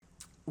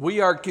We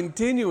are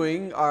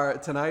continuing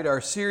tonight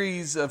our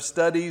series of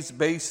studies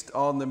based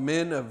on the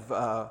men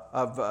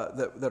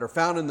that are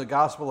found in the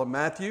Gospel of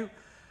Matthew.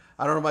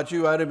 I don't know about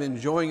you, I've been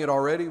enjoying it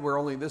already.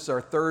 This is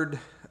our third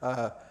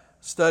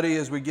study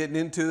as we get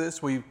into this.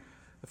 The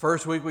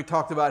first week we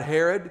talked about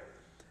Herod,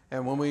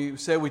 and when we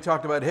said we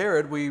talked about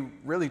Herod, we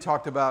really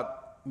talked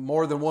about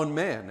more than one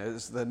man.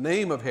 It's the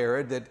name of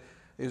Herod that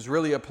is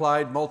really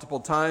applied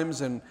multiple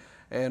times, and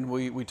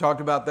we talked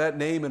about that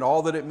name and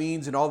all that it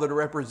means and all that it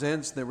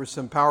represents. There were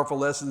some powerful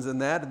lessons in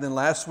that. And then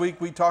last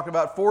week we talked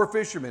about four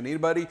fishermen.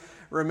 Anybody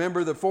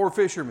remember the four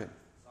fishermen?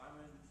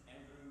 Simon,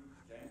 Andrew,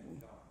 James, and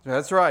John.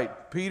 That's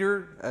right.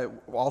 Peter,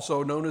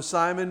 also known as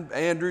Simon,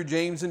 Andrew,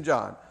 James, and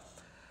John.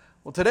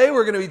 Well, today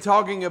we're going to be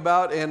talking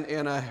about,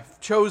 and I've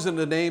chosen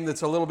a name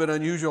that's a little bit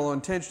unusual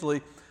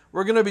intentionally.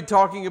 We're going to be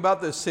talking about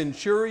the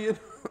centurion.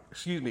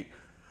 Excuse me.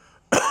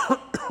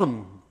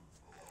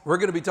 We're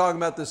going to be talking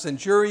about the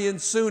centurion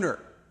sooner.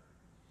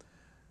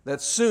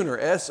 That's sooner,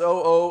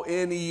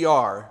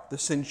 S-O-O-N-E-R, the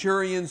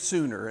centurion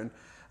sooner. And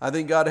I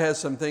think God has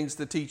some things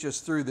to teach us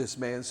through this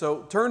man.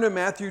 So turn to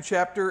Matthew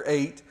chapter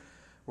 8.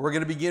 We're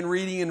going to begin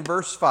reading in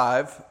verse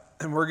 5.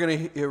 And we're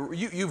going to,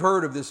 you've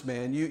heard of this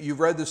man. You've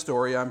read the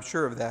story, I'm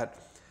sure of that.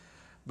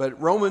 But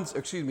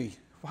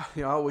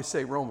I always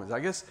say Romans.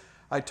 I guess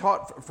I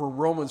taught for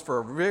Romans for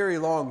a very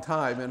long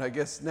time, and I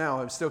guess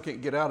now I still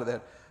can't get out of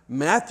that.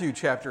 Matthew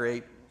chapter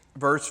 8.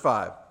 Verse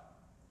 5,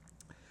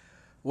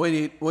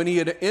 when he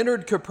had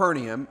entered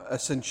Capernaum, a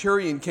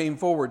centurion came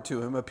forward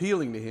to him,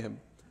 appealing to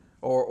him,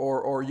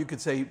 or you could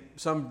say,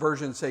 some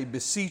versions say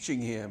beseeching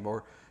him,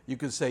 or you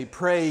could say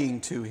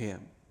praying to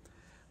him.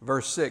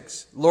 Verse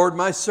 6, Lord,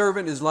 my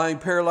servant is lying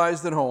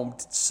paralyzed at home,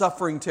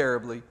 suffering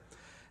terribly.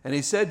 And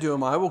he said to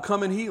him, I will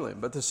come and heal him.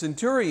 But the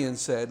centurion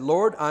said,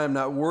 Lord, I am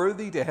not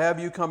worthy to have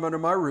you come under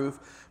my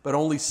roof, but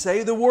only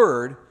say the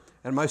word,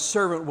 and my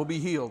servant will be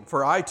healed.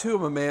 For I too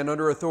am a man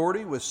under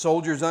authority, with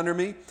soldiers under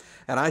me.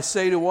 And I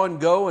say to one,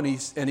 go, and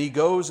he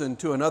goes, and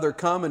to another,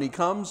 come, and he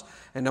comes.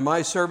 And to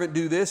my servant,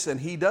 do this, and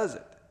he does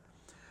it.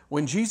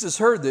 When Jesus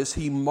heard this,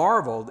 he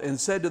marveled and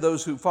said to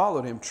those who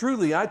followed him,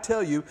 truly, I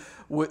tell you,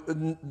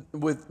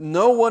 with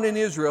no one in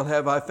Israel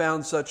have I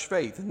found such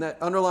faith. And that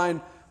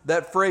underline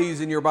that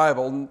phrase in your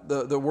Bible,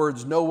 the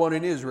words no one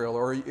in Israel,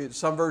 or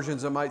some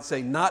versions it might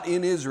say not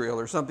in Israel,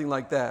 or something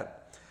like that.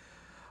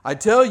 I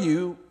tell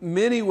you,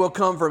 many will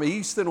come from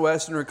east and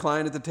west and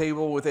recline at the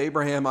table with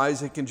Abraham,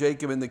 Isaac, and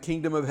Jacob in the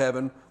kingdom of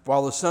heaven,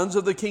 while the sons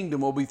of the kingdom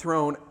will be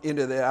thrown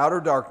into the outer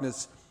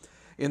darkness.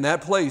 In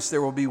that place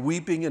there will be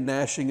weeping and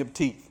gnashing of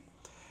teeth.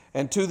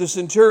 And to the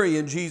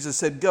centurion Jesus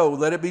said, go,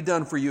 let it be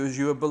done for you as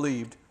you have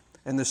believed.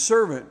 And the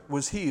servant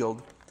was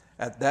healed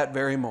at that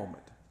very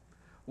moment.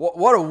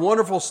 What a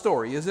wonderful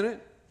story, isn't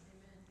it?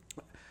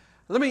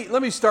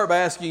 Let me start by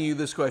asking you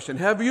this question.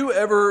 Have you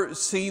ever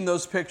seen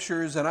those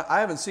pictures? And I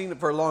haven't seen it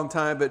for a long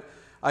time, but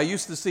I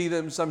used to see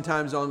them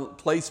sometimes on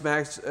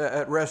placemats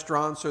at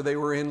restaurants, or they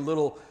were in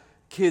little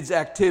kids'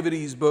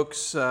 activities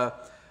books. But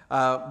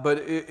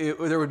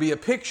there would be a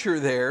picture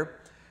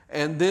there,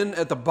 and then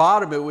at the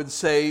bottom it would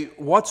say,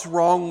 what's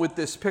wrong with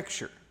this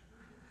picture?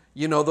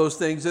 You know, those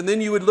things. And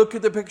then you would look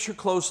at the picture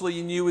closely,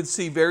 and you would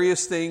see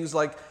various things,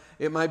 like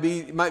it might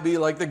be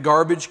like the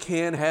garbage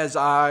can has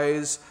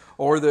eyes,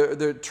 or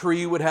the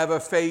tree would have a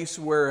face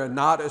where a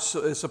knot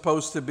is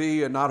supposed to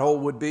be, a knothole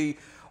would be.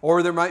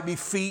 Or there might be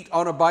feet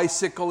on a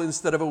bicycle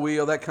instead of a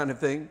wheel, that kind of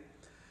thing.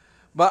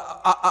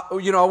 But I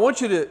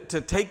want you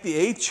to take the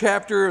 8th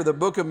chapter of the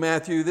book of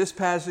Matthew, this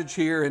passage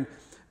here, and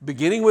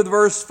beginning with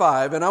verse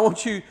 5. And I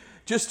want you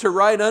just to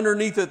write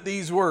underneath it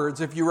these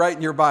words, if you write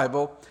in your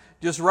Bible.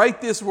 Just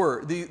write this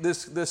word,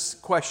 this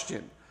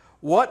question.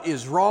 What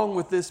is wrong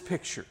with this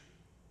picture?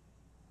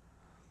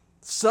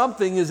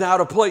 Something is out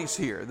of place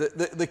here.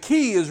 The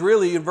key is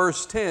really in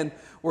verse 10,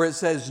 where it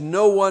says,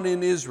 no one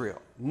in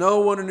Israel. No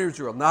one in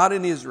Israel, not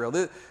in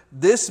Israel.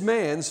 This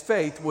man's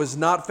faith was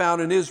not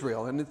found in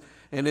Israel. And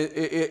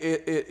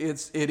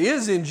it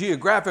is in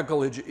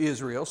geographical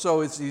Israel,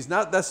 so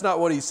that's not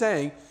what he's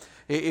saying.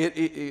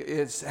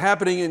 It's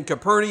happening in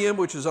Capernaum,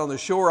 which is on the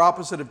shore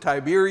opposite of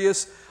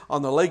Tiberias,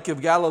 on the Lake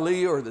of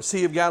Galilee or the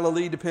Sea of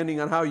Galilee, depending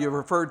on how you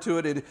refer to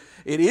it.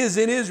 It is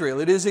in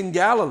Israel. It is in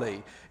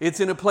Galilee. It's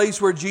in a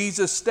place where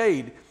Jesus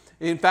stayed.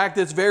 In fact,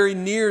 it's very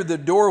near the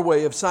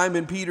doorway of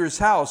Simon Peter's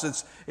house.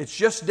 It's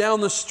just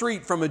down the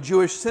street from a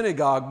Jewish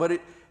synagogue, but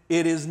it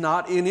is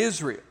not in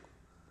Israel.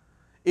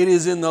 It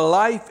is in the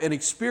life and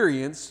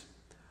experience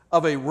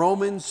of a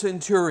Roman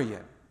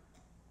centurion.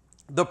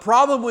 The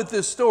problem with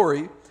this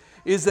story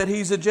is that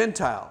he's a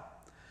Gentile.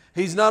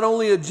 He's not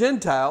only a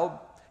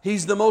Gentile,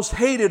 he's the most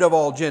hated of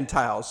all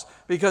Gentiles,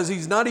 because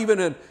he's not even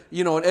an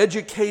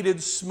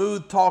educated,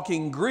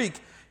 smooth-talking Greek.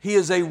 He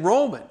is a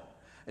Roman.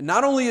 And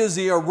not only is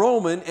he a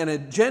Roman and a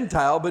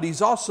Gentile, but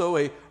he's also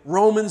a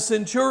Roman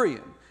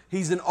centurion.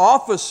 He's an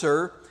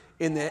officer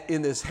in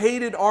this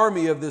hated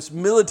army of this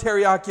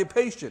military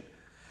occupation.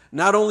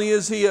 Not only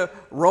is he a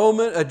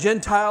Roman, a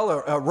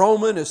Gentile, a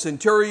Roman, a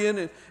centurion,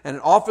 and an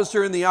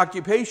officer in the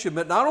occupation,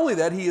 but not only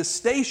that, he is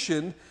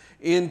stationed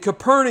in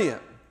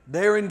Capernaum,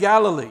 there in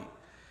Galilee.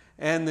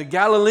 and the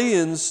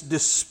Galileans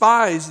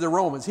despised the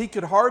Romans. He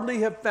could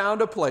hardly have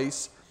found a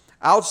place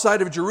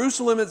outside of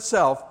Jerusalem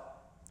itself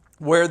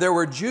where there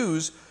were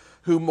Jews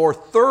who more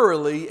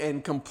thoroughly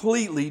and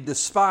completely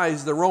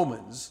despised the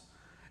Romans.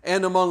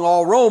 And among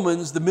all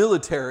Romans, the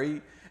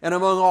military, and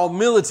among all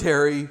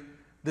military,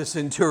 the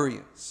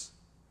centurions.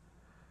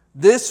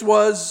 This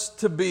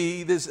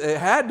it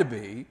had to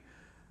be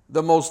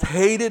the most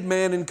hated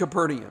man in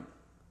Capernaum.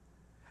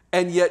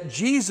 And yet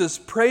Jesus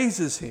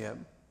praises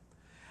him,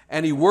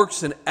 and he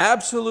works an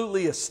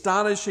absolutely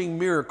astonishing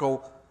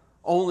miracle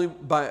only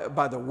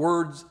by the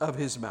words of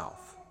his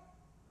mouth.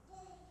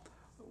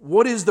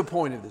 What is the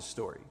point of this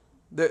story?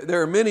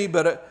 There are many,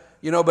 but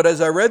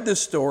as I read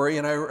this story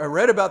and I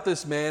read about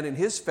this man and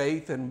his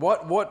faith and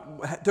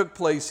what took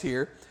place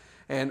here,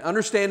 and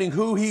understanding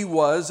who he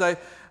was,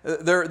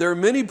 there are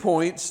many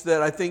points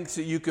that I think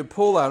that you could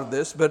pull out of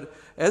this. But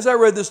as I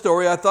read this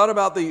story, I thought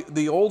about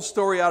the old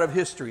story out of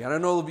history, and I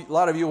know a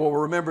lot of you will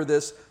remember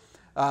this.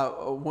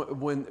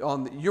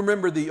 You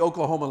remember the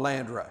Oklahoma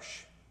land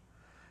rush.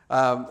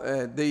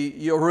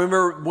 You'll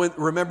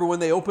remember when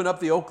they opened up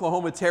the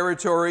Oklahoma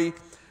Territory.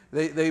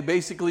 They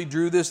basically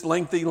drew this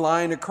lengthy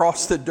line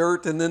across the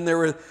dirt, and then there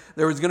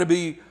was going to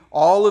be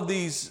all of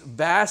these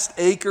vast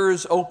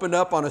acres opened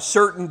up on a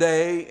certain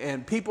day,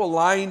 and people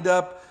lined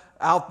up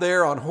out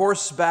there on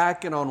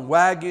horseback and on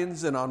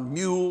wagons and on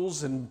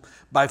mules and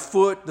by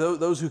foot,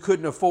 those who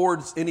couldn't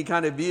afford any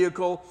kind of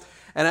vehicle.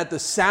 And at the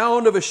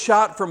sound of a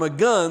shot from a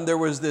gun, there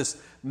was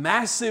this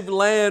massive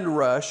land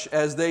rush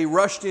as they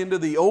rushed into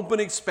the open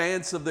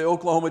expanse of the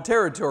Oklahoma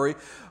Territory,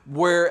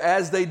 where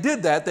as they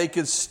did that, they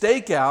could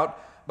stake out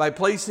by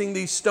placing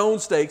these stone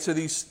stakes or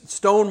these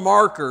stone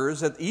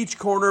markers at each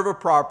corner of a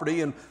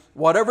property, and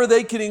whatever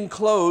they could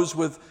enclose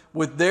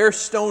with their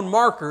stone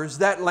markers,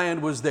 that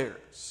land was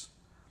theirs.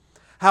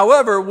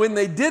 However, when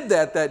they did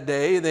that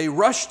day, they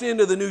rushed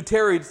into the new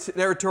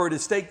territory to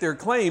stake their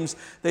claims.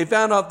 They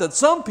found out that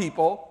some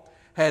people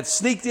had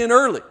sneaked in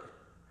early,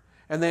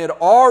 and they had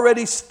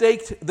already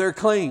staked their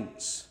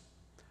claims.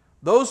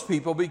 Those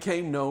people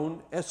became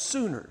known as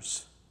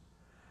Sooners.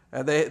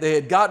 They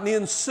had gotten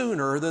in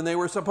sooner than they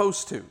were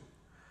supposed to.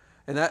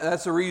 And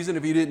that's the reason,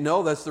 if you didn't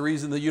know, that's the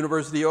reason the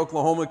University of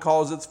Oklahoma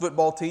calls its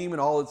football team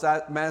and all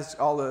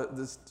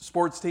the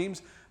sports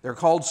teams, they're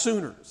called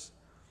Sooners.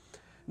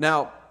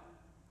 Now,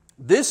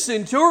 this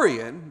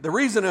centurion, the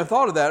reason I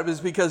thought of that is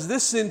because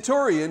this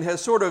centurion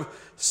has sort of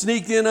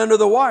sneaked in under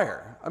the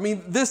wire. I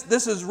mean,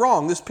 this is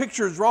wrong. This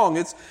picture is wrong.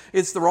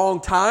 It's the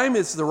wrong time.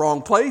 It's the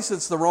wrong place.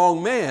 It's the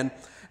wrong man.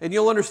 And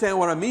you'll understand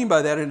what I mean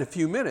by that in a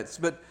few minutes.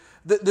 But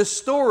the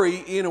story,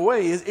 in a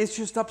way, it's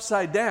just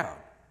upside down.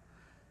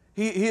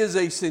 He is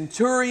a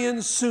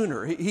centurion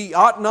Sooner. He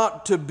ought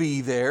not to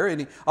be there,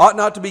 and he ought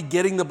not to be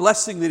getting the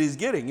blessing that he's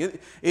getting.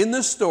 In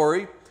this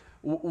story,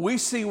 we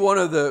see one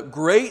of the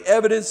great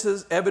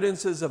evidences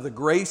of the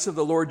grace of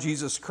the Lord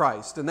Jesus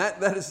Christ. And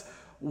that is,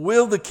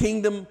 will the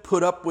kingdom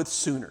put up with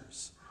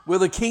Sooners? Will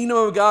the kingdom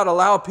of God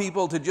allow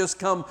people to just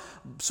come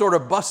sort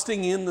of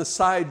busting in the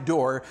side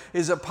door?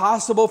 Is it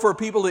possible for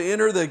people to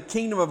enter the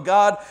kingdom of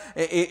God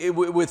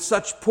with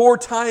such poor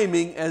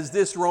timing as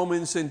this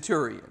Roman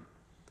centurion?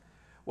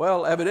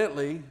 Well,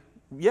 evidently,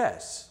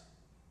 yes.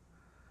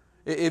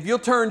 If you'll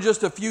turn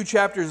just a few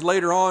chapters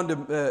later on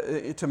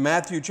to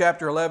Matthew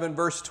chapter 11,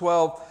 verse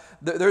 12,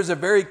 there's a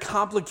very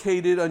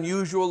complicated,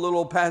 unusual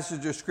little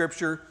passage of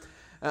Scripture.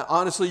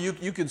 Honestly,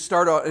 you can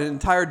start an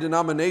entire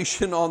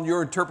denomination on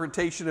your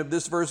interpretation of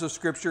this verse of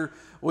Scripture.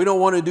 We don't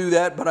want to do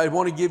that, but I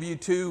want to give you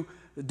two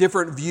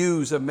different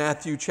views of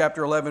Matthew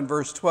chapter 11,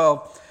 verse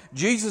 12.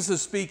 Jesus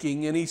is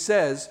speaking, and he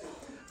says,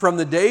 "From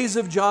the days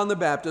of John the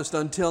Baptist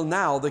until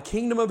now, the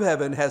kingdom of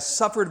heaven has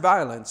suffered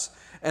violence,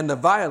 and the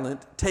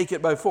violent take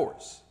it by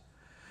force."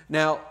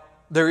 Now,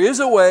 there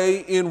is a way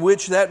in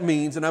which that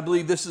means, and I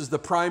believe this is the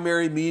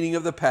primary meaning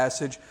of the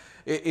passage,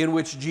 in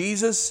which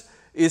Jesus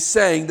is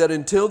saying that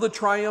until the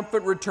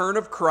triumphant return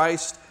of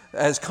Christ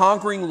as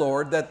conquering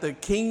Lord, that the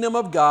kingdom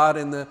of God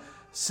and the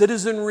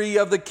citizenry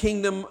of the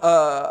kingdom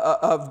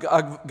of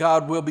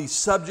God will be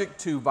subject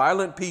to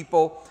violent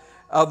people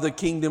of the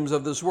kingdoms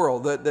of this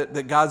world,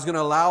 that God's going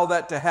to allow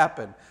that to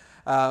happen,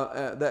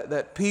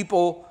 that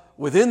people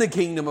within the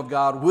kingdom of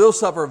God will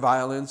suffer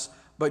violence,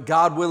 but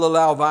God will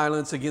allow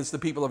violence against the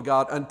people of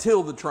God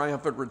until the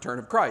triumphant return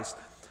of Christ.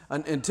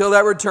 Until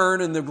that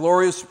return and the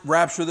glorious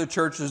rapture of the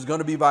church, there's going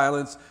to be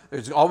violence.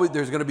 There's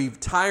going to be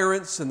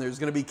tyrants, and there's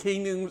going to be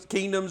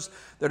kingdoms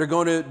that are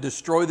going to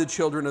destroy the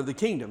children of the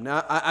kingdom.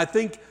 Now, I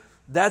think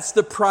that's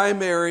the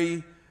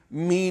primary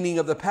meaning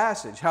of the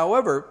passage.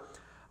 However,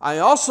 I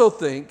also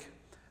think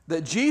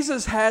that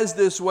Jesus has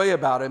this way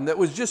about him that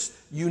was just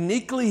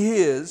uniquely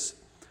his,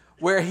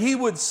 where he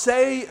would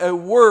say a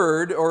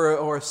word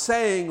or a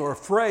saying or a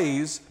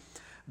phrase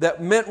that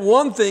meant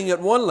one thing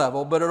at one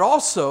level, but it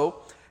also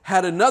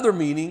had another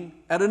meaning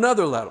at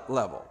another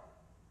level.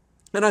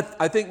 And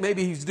I think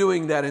maybe he's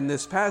doing that in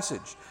this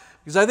passage.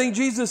 Because I think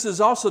Jesus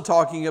is also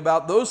talking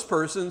about those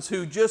persons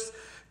who just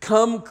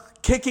come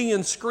kicking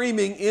and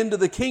screaming into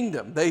the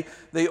kingdom.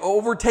 They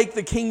overtake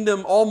the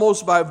kingdom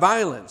almost by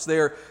violence. They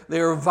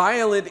are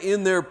violent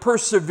in their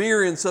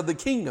perseverance of the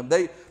kingdom.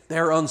 They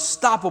are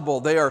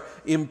unstoppable. They are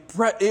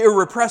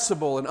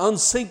irrepressible and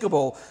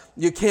unsinkable.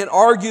 You can't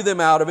argue them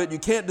out of it. You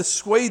can't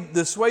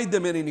dissuade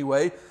them in any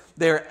way.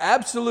 They are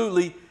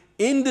absolutely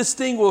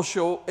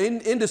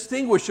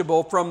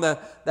indistinguishable from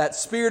that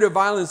spirit of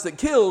violence that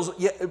kills,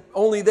 yet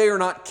only they are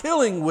not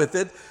killing with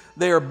it.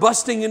 They are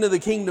busting into the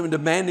kingdom and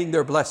demanding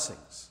their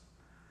blessings.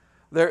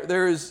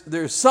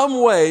 There's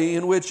some way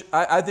in which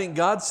I think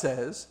God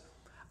says,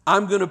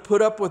 I'm going to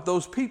put up with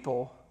those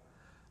people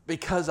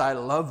because I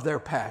love their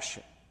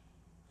passion.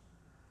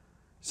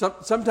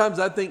 Sometimes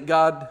I think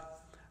God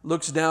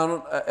looks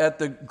down at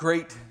the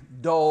great,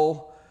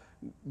 dull,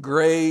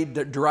 gray,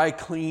 dry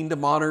cleaned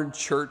modern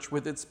church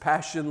with its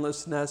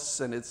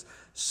passionlessness and its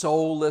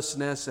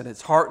soullessness and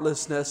its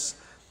heartlessness,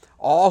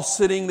 all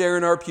sitting there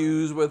in our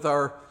pews with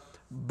our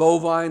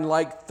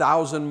bovine-like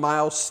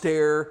 1,000-mile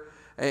stare.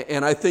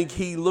 And I think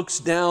He looks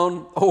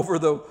down over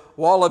the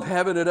wall of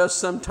heaven at us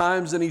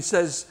sometimes and He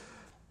says,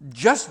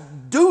 just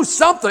do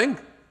something,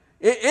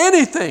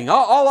 anything,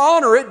 I'll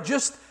honor it,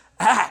 just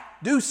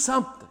act, do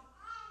something.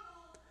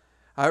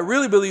 I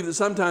really believe that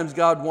sometimes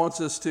God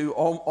wants us to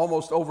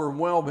almost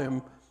overwhelm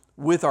Him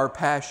with our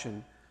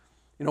passion.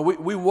 You know,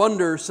 we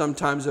wonder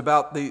sometimes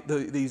about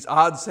these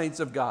odd saints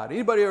of God.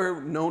 Anybody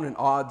ever known an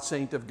odd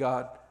saint of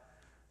God?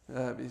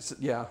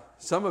 Yeah,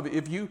 some of you,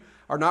 if you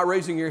are not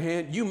raising your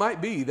hand, you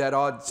might be that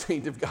odd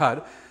saint of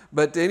God.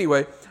 But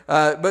anyway,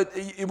 but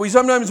we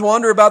sometimes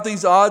wonder about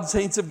these odd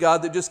saints of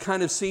God that just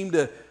kind of seem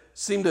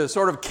to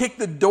sort of kick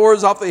the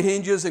doors off the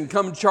hinges and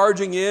come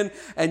charging in,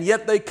 and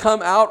yet they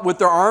come out with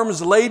their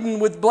arms laden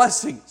with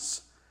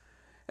blessings.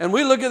 And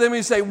we look at them and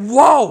we say,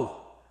 whoa,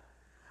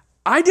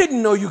 I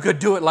didn't know you could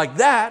do it like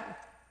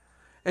that.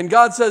 And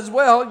God says,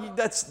 well,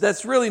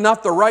 that's really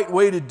not the right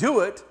way to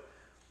do it.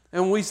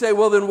 And we say,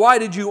 well, then why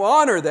did you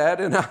honor that?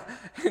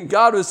 And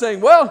God was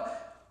saying, well,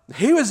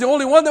 He was the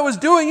only one that was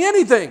doing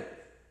anything.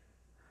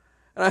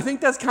 And I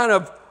think that's kind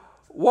of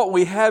what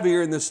we have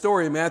here in the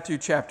story in Matthew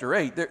chapter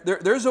 8.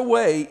 There's a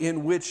way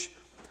in which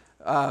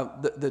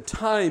the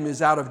time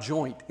is out of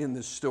joint in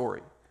this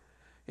story.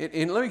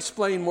 And let me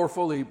explain more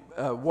fully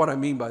what I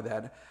mean by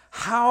that.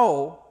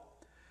 How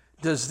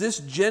does this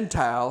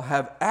Gentile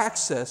have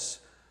access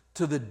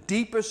to the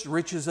deepest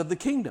riches of the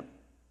kingdom?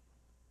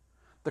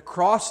 The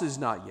cross is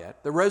not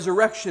yet. The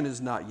resurrection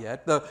is not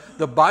yet.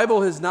 The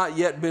Bible has not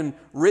yet been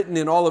written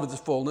in all of its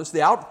fullness.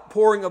 The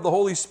outpouring of the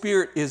Holy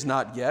Spirit is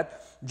not yet.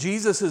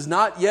 Jesus has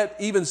not yet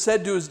even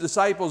said to His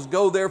disciples,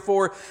 go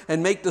therefore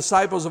and make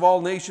disciples of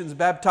all nations,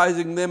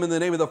 baptizing them in the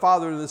name of the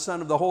Father and the Son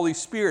and the Holy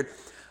Spirit.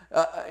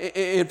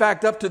 In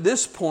fact, up to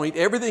this point,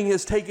 everything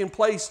has taken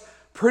place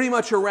pretty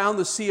much around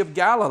the Sea of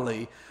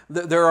Galilee.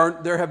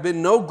 There have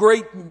been no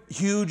great,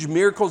 huge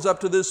miracles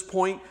up to this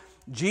point.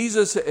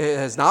 Jesus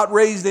has not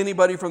raised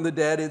anybody from the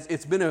dead.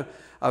 It's been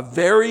a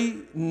very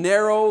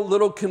narrow,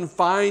 little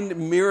confined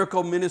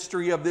miracle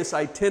ministry of this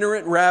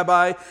itinerant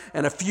rabbi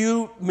and a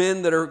few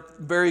men that are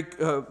very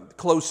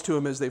close to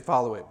him as they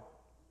follow him.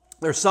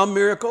 There's some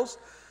miracles,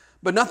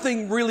 but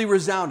nothing really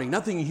resounding,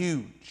 nothing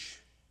huge.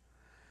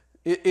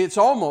 It's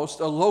almost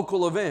a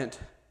local event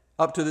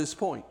up to this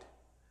point.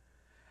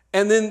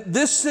 And then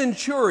this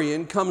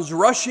centurion comes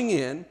rushing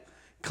in,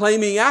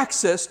 claiming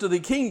access to the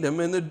kingdom,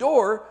 and the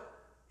door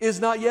is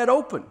not yet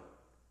open.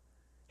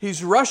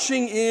 He's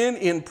rushing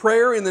in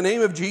prayer in the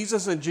name of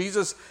Jesus, and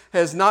Jesus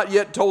has not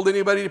yet told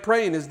anybody to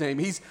pray in His name.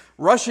 He's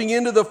rushing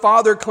into the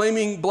Father,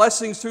 claiming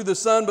blessings through the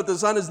Son, but the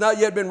Son has not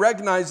yet been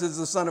recognized as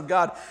the Son of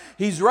God.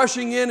 He's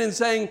rushing in and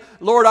saying,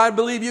 Lord, I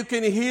believe you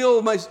can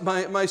heal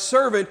my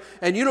servant,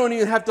 and you don't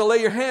even have to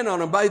lay your hand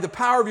on him. By the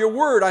power of your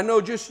word, I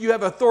know just you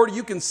have authority.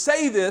 You can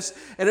say this,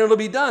 and it'll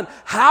be done.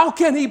 How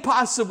can he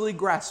possibly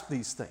grasp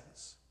these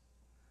things?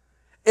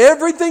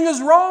 Everything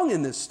is wrong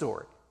in this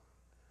story.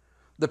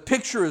 The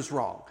picture is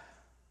wrong.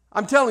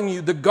 I'm telling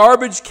you, the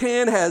garbage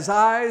can has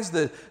eyes,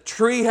 the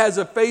tree has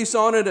a face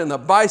on it, and the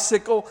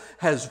bicycle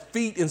has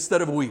feet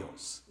instead of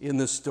wheels in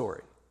this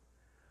story.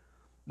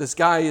 This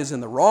guy is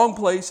in the wrong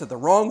place at the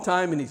wrong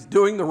time, and he's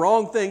doing the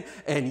wrong thing,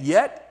 and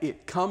yet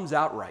it comes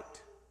out right.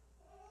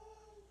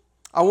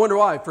 I wonder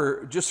why,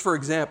 for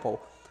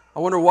example, I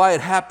wonder why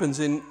it happens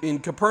in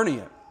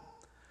Capernaum.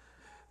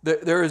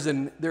 There is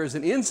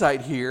an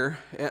insight here,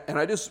 and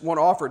I just want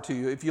to offer it to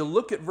you. If you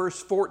look at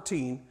verse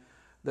 14,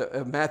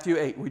 Matthew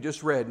 8, we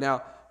just read.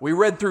 Now, we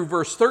read through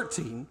verse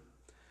 13,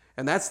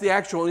 and that's the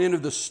actual end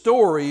of the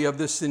story of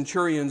this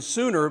centurion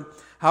sooner.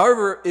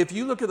 However, if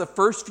you look at the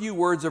first few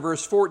words of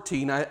verse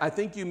 14, I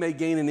think you may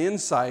gain an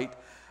insight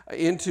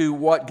into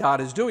what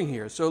God is doing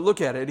here. So look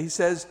at it. He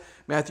says,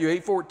 Matthew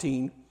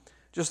 8:14,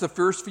 just the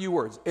first few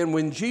words. And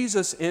when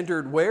Jesus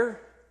entered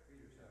where?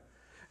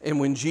 And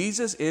when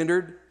Jesus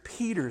entered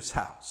Peter's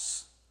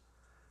house.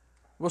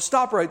 We'll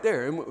stop right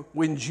there. And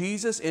when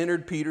Jesus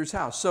entered Peter's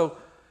house. So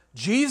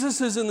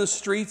Jesus is in the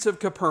streets of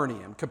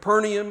Capernaum.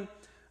 Capernaum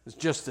is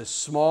just a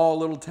small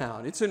little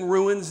town. It's in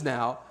ruins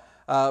now.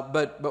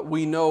 but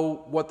we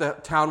know what the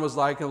town was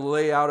like and the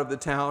layout of the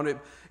town.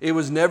 It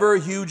was never a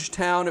huge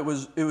town. It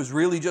was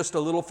really just a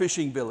little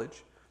fishing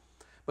village.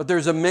 But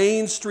there's a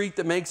main street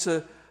that makes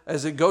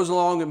as it goes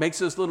along, it makes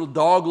this little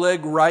dog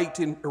leg right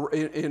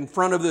in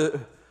front of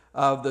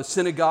the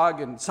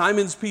synagogue. And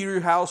Simon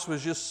Peter's house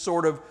was just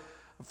sort of,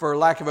 for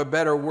lack of a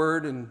better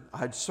word, and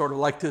I sort of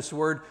like this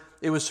word,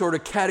 it was sort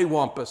of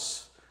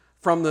cattywampus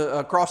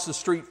across the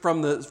street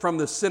from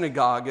the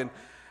synagogue.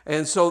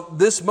 And so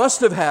this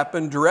must have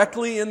happened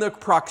directly in the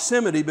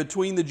proximity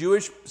between the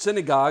Jewish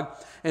synagogue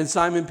and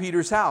Simon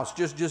Peter's house,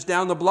 just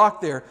down the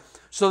block there.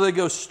 So they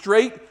go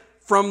straight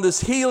from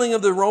this healing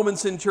of the Roman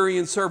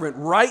centurion servant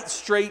right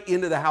straight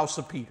into the house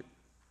of Peter.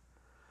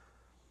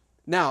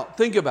 Now,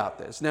 think about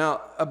this.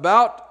 Now,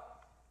 about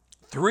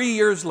 3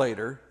 years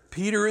later,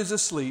 Peter is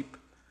asleep,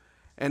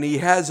 and he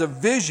has a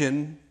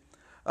vision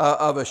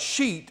of a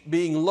sheet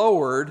being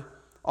lowered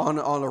on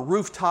a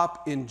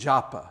rooftop in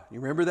Joppa. You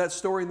remember that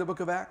story in the book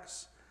of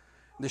Acts?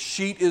 The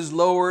sheet is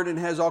lowered and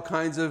has all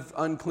kinds of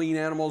unclean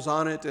animals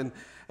on it,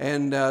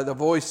 and the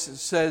voice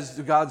says,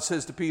 God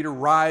says to Peter,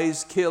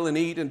 rise, kill, and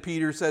eat. And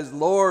Peter says,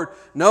 Lord,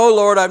 no,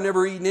 Lord, I've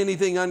never eaten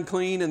anything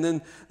unclean. And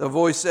then the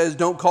voice says,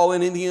 don't call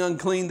anything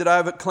unclean that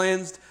I've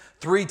cleansed.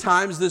 3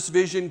 times this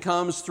vision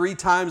comes. 3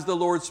 times the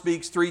Lord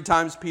speaks. 3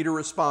 times Peter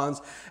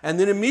responds. And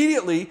then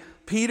immediately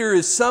Peter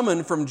is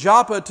summoned from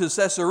Joppa to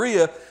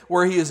Caesarea,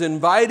 where he is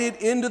invited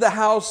into the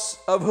house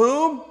of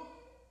whom?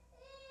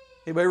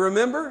 Anybody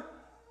remember?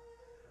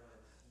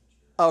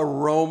 A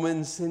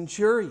Roman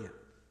centurion.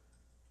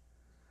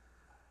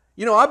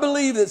 You know, I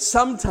believe that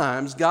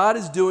sometimes God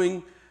is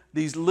doing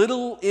these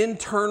little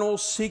internal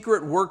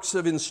secret works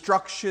of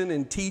instruction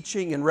and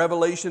teaching and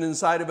revelation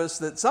inside of us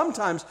that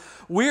sometimes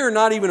we're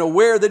not even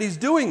aware that He's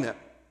doing them.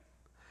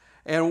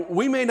 And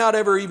we may not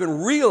ever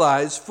even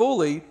realize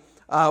fully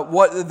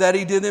that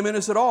He did them in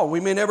us at all.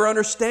 We may never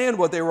understand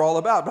what they were all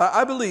about. But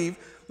I believe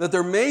that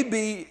there may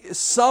be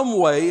some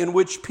way in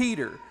which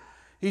Peter,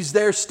 he's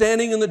there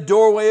standing in the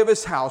doorway of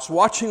his house,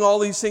 watching all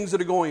these things that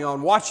are going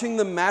on, watching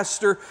the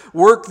Master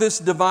work this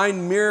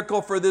divine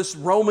miracle for this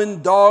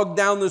Roman dog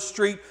down the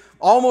street,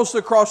 almost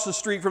across the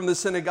street from the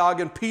synagogue.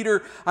 And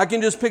Peter, I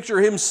can just picture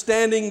him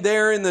standing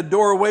there in the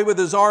doorway with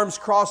his arms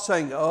crossed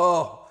saying,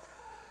 oh,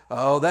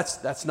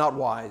 that's not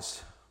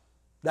wise.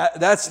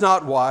 That's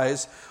not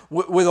wise.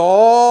 With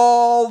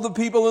all the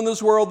people in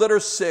this world that are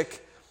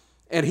sick,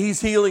 and he's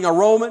healing a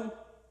Roman,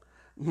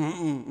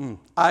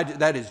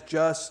 that is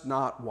just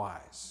not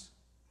wise.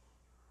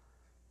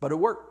 But it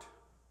worked.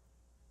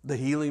 The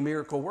healing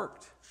miracle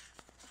worked.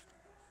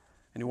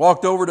 And he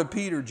walked over to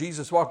Peter.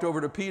 Jesus walked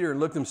over to Peter and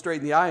looked him straight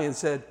in the eye and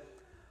said,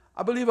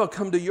 I believe I'll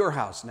come to your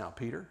house now,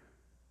 Peter.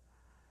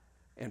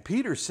 And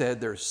Peter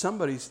said, there's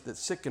somebody that's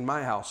sick in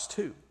my house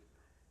too.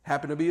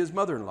 Happened to be his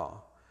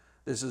mother-in-law.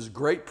 This is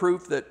great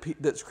proof that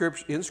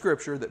in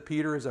Scripture that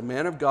Peter is a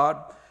man of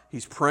God.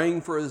 He's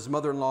praying for his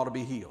mother-in-law to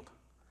be healed.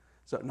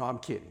 So, no, I'm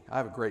kidding. I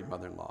have a great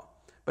mother-in-law.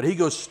 But he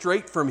goes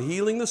straight from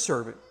healing the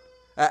servant.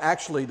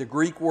 Actually, the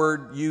Greek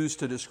word used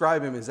to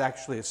describe him is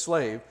actually a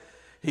slave.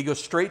 He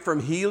goes straight from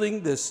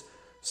healing this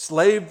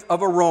slave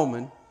of a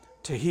Roman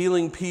to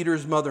healing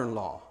Peter's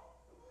mother-in-law.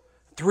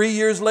 3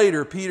 years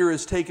later, Peter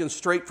is taken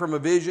straight from a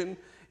vision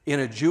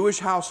in a Jewish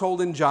household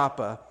in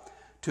Joppa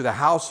to the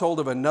household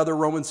of another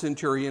Roman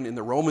centurion in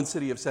the Roman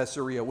city of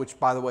Caesarea, which,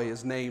 by the way,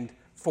 is named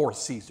for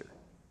Caesar.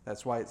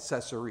 That's why it's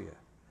Caesarea.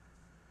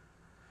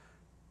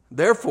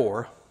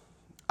 Therefore,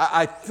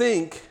 I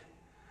think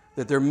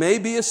that there may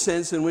be a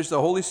sense in which the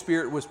Holy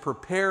Spirit was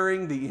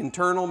preparing the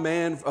internal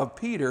man of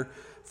Peter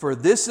for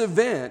this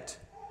event,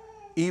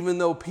 even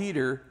though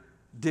Peter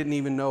didn't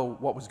even know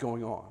what was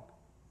going on.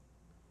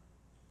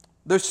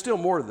 There's still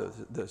more to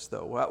this,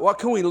 though. What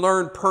can we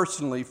learn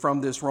personally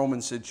from this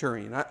Roman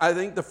centurion? I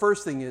think the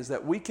first thing is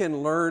that we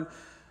can learn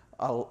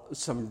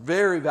some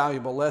very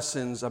valuable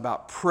lessons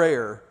about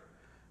prayer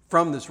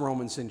from this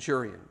Roman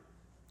centurion.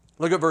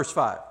 Look at verse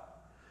 5.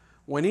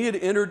 When he had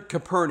entered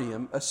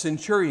Capernaum, a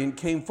centurion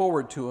came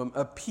forward to him,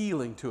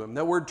 appealing to him.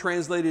 That word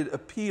translated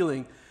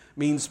appealing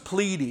means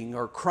pleading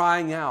or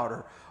crying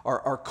out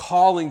or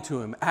calling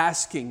to him,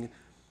 asking.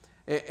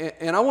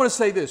 And I want to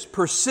say this,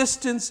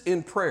 persistence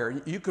in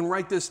prayer. You can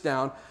write this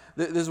down.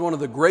 This is one of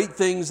the great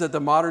things that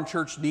the modern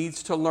church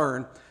needs to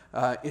learn,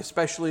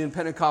 especially in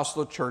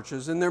Pentecostal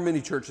churches. And there are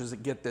many churches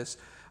that get this,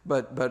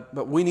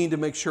 but we need to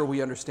make sure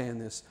we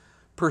understand this.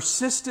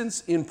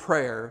 Persistence in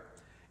prayer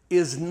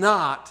is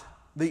not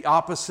the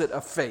opposite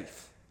of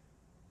faith.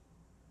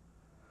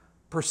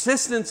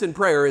 Persistence in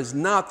prayer is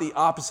not the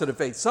opposite of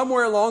faith.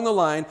 Somewhere along the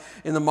line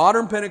in the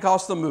modern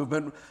Pentecostal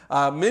movement,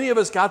 many of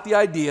us got the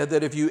idea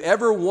that if you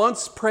ever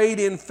once prayed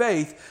in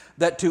faith,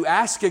 that to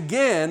ask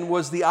again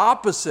was the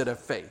opposite of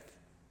faith.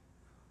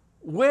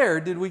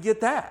 Where did we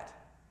get that?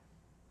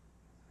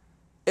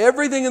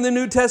 Everything in the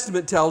New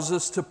Testament tells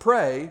us to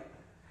pray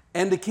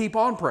and to keep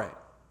on praying.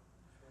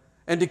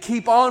 and to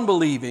keep on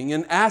believing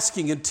and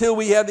asking until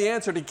we have the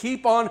answer, to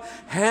keep on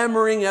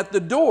hammering at the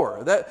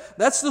door.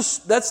 That's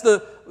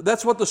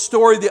what the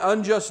story of the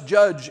unjust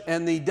judge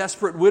and the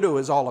desperate widow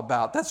is all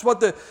about. That's what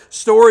the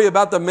story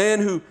about the man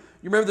who,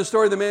 you remember the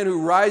story of the man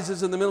who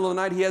rises in the middle of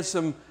the night. He has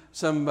some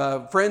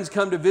friends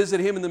come to visit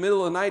him in the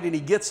middle of the night, and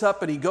he gets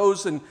up and he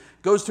goes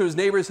to his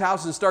neighbor's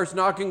house and starts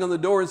knocking on the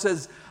door and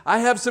says, I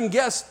have some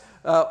guests,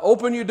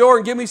 open your door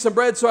and give me some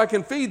bread so I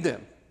can feed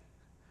them.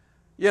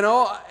 You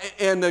know,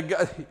 and the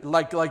guy,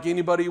 like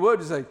anybody would,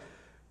 he's like,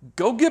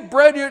 go get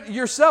bread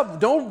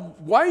yourself.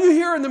 Why are you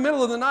here in the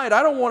middle of the night?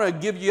 I don't want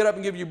to get up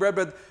and give you bread.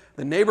 But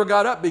the neighbor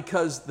got up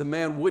because the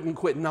man wouldn't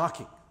quit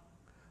knocking.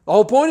 The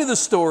whole point of the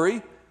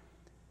story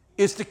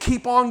is to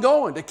keep on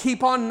going, to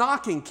keep on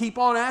knocking, keep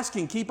on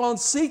asking, keep on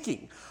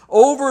seeking.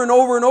 Over and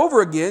over and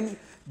over again,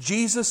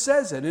 Jesus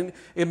says it.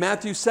 In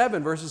Matthew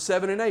 7, verses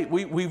 7 and 8,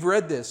 we've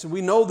read this, and we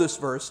know this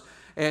verse.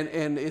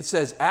 And it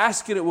says,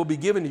 ask and it will be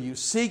given to you.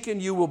 Seek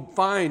and you will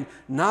find.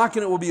 Knock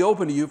and it will be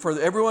open to you. For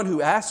everyone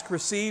who asks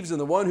receives, and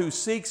the one who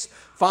seeks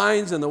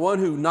finds, and the one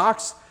who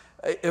knocks,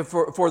 and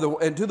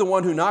to the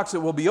one who knocks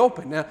it will be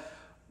open. Now,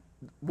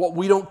 what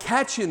we don't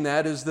catch in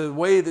that is the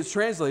way that's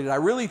translated. I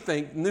really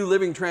think New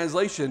Living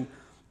Translation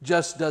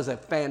just does a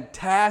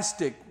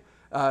fantastic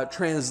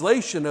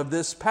translation of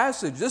this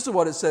passage. This is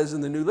what it says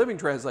in the New Living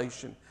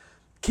Translation.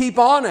 Keep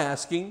on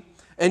asking,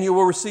 and you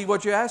will receive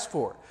what you ask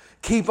for.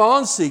 Keep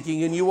on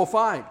seeking and you will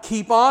find.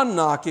 Keep on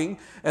knocking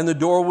and the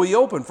door will be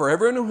open. For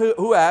everyone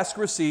who asks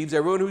receives,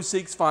 everyone who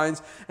seeks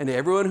finds, and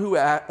everyone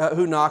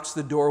who knocks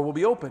the door will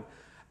be open.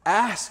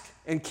 Ask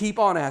and keep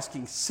on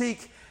asking.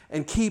 Seek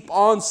and keep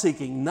on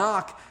seeking.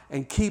 Knock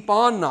and keep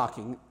on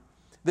knocking.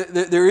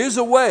 There is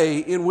a way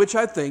in which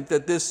I think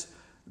that this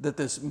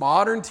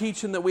modern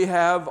teaching that we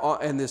have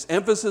and this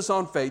emphasis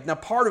on faith, now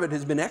part of it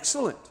has been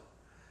excellent.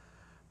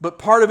 But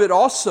part of it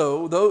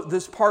also, though,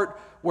 this part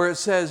where it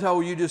says, oh,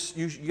 you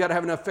got to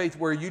have enough faith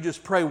where you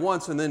just pray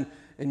once and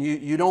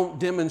you don't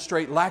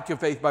demonstrate lack of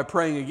faith by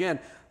praying again.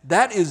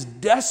 That is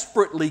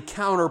desperately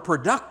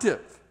counterproductive.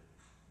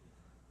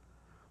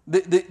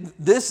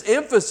 This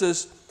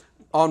emphasis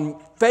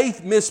on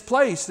faith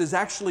misplaced has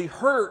actually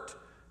hurt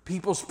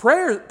people's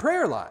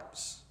prayer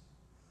lives.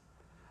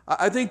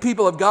 I think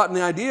people have gotten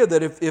the idea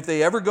that if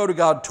they ever go to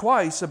God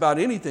twice about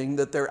anything,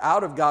 that they're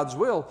out of God's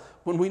will,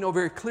 when we know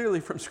very clearly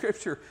from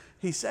Scripture,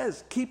 He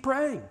says, keep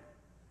praying.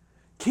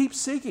 Keep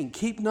seeking,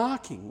 keep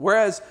knocking.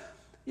 Whereas,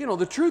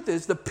 the truth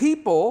is the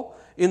people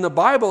in the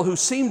Bible who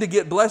seem to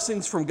get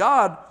blessings from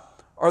God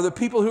are the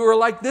people who are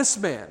like this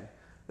man.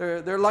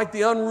 They're like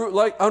the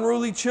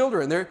unruly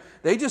children.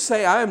 They just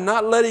say, I am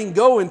not letting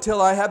go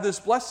until I have this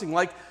blessing.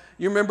 Like,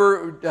 you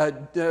remember,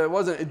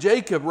 wasn't it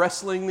Jacob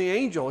wrestling the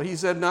angel? He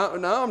said, no,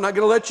 I'm not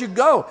going to let you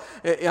go.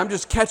 I'm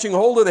just catching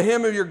hold of the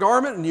hem of your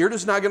garment, and you're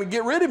just not going to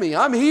get rid of me.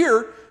 I'm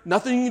here.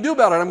 Nothing you can do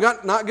about it. I'm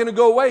not going to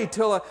go away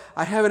till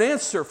I have an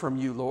answer from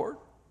you, Lord.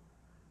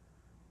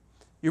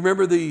 You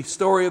remember the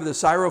story of the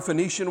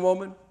Syrophoenician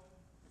woman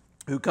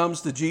who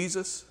comes to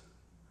Jesus?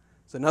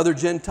 It's another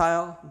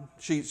Gentile.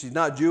 She's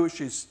not Jewish,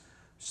 she's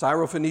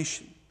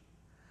Syrophoenician.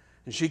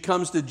 And she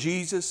comes to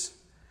Jesus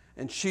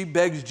and she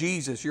begs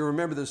Jesus. You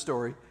remember this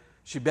story.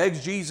 She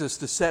begs Jesus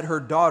to set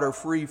her daughter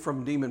free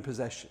from demon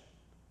possession.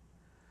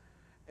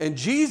 And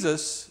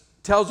Jesus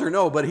tells her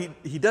no, but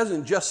he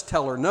doesn't just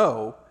tell her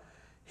no.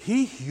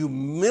 He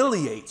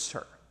humiliates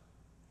her.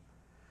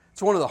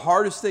 It's one of the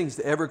hardest things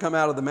to ever come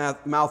out of the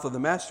mouth of the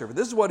master. But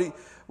this is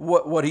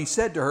what he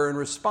said to her in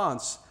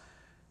response.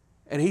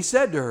 And he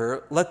said to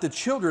her, let the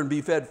children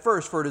be fed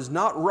first, for it is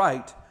not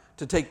right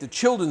to take the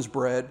children's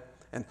bread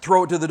and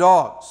throw it to the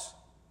dogs.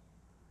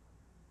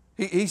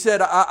 He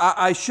said,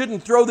 I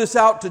shouldn't throw this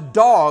out to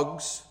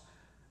dogs,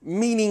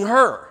 meaning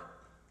her.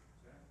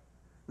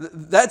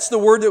 That's the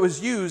word that was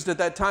used at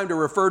that time to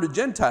refer to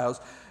Gentiles.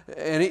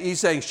 And he's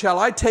saying, shall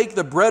I take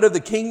the bread of the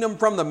kingdom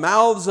from the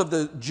mouths of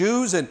the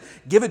Jews and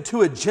give it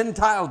to a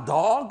Gentile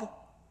dog?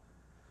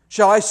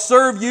 Shall I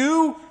serve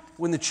you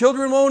when the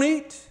children won't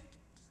eat?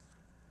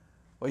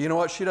 Well, you know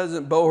what? She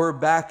doesn't bow her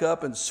back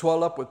up and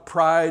swell up with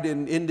pride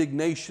and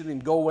indignation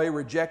and go away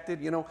rejected.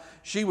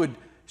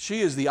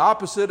 She is the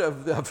opposite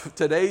of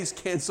today's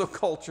cancel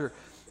culture.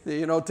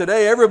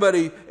 Today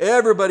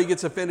everybody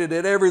gets offended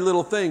at every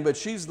little thing, but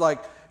she's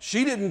like,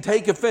 she didn't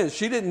take offense.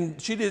 She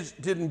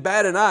just didn't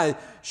bat an eye.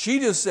 She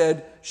just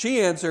said,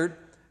 she answered,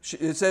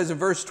 it says in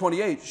verse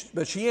 28,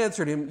 but she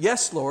answered him,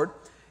 yes, Lord,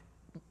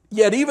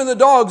 yet even the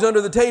dogs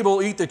under the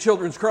table eat the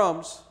children's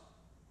crumbs.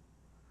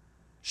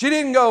 She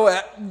didn't go,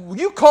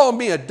 you call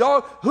me a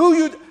dog?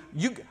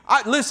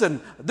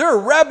 Listen, there are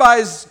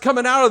rabbis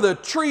coming out of the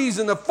trees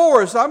in the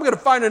forest. I'm going to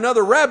find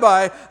another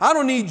rabbi. I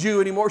don't need you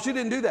anymore. She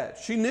didn't do that.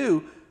 She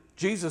knew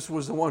Jesus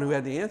was the one who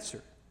had the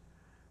answer.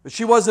 But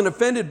she wasn't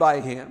offended by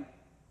him.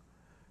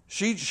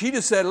 She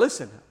just said,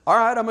 listen, all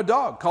right, I'm a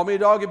dog. Call me a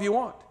dog if you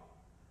want.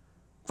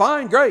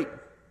 Fine, great.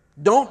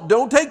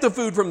 Don't take the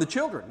food from the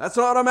children. That's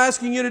not what I'm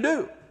asking you to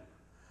do.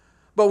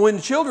 But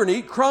when children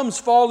eat, crumbs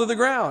fall to the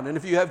ground. And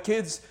if you have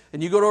kids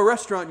and you go to a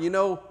restaurant, you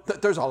know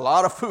that there's a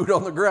lot of food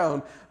on the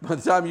ground by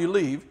the time you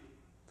leave.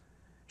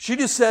 She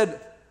just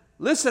said,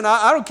 listen,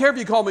 I don't care if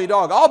you call me a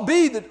dog. I'll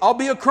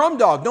be a crumb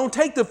dog. Don't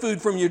take the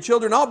food from your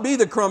children. I'll be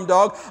the crumb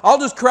dog. I'll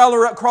just crawl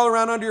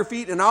around under your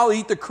feet and I'll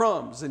eat the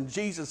crumbs. And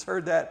Jesus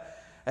heard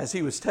that as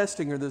he was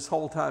testing her this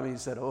whole time. He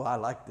said, oh, I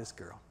like this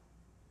girl.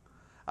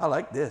 I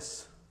like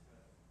this.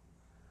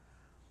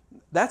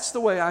 That's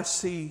the way I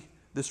see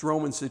this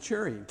Roman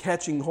centurion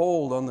catching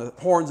hold on the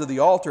horns of the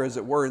altar, as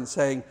it were, and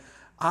saying,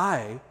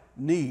 I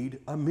need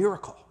a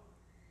miracle.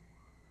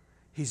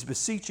 He's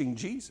beseeching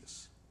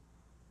Jesus.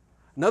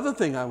 Another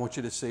thing I want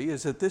you to see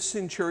is that this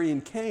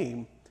centurion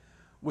came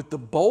with the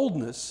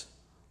boldness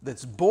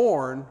that's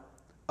born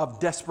of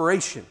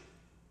desperation.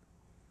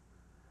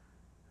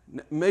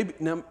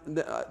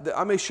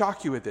 I may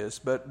shock you with this,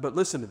 but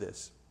listen to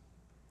this.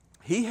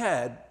 He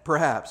had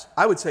perhaps,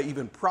 I would say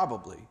even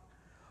probably,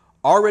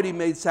 already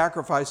made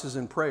sacrifices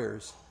and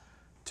prayers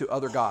to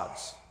other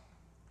gods.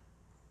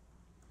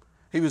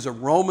 He was a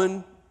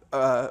Roman,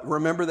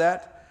 remember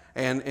that?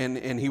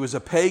 And he was a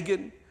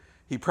pagan.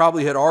 He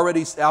probably had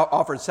already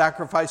offered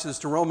sacrifices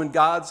to Roman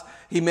gods.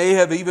 He may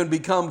have even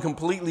become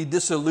completely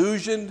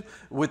disillusioned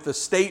with the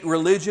state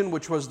religion,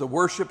 which was the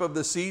worship of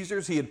the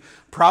Caesars. He had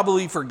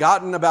probably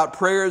forgotten about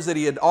prayers that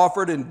he had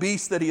offered and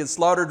beasts that he had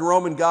slaughtered to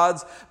Roman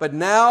gods. But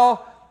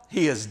now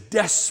he is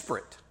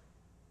desperate.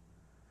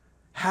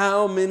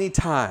 How many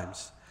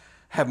times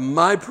have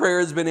my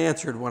prayers been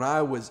answered when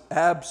I was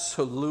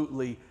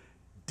absolutely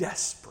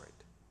desperate?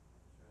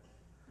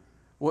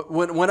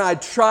 When I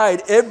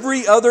tried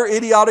every other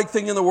idiotic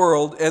thing in the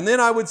world, and then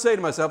I would say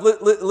to myself,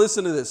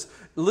 listen to this.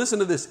 Listen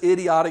to this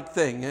idiotic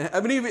thing.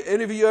 Have any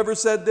of you ever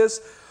said this?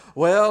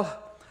 Well,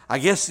 I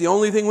guess the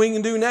only thing we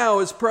can do now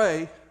is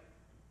pray.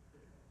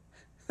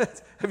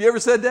 Have you ever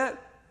said that?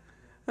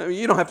 I mean,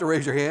 you don't have to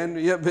raise your hand.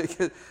 Yeah,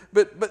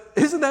 but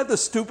isn't that the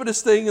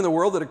stupidest thing in the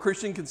world that a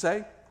Christian can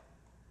say?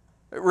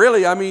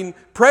 Really, I mean,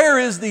 prayer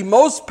is the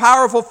most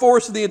powerful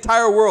force in the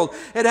entire world.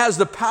 It has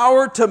the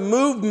power to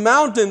move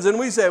mountains. And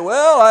we say,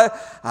 well,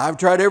 I've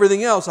tried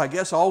everything else. I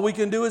guess all we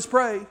can do is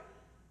pray.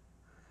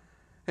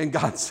 And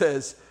God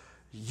says,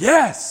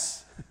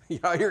 yes.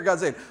 I hear God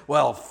saying,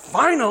 well,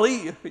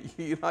 finally.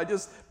 I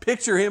just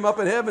picture him up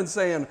in heaven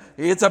saying,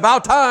 it's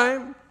about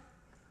time.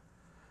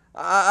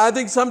 I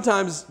think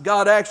sometimes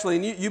God actually,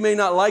 and you may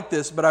not like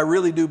this, but I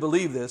really do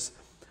believe this.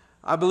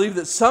 I believe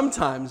that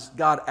sometimes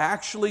God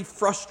actually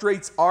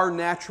frustrates our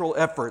natural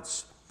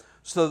efforts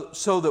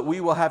so that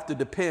we will have to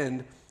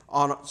depend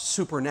on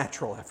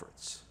supernatural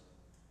efforts.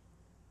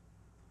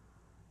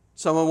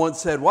 Someone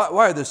once said, why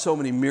are there so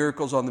many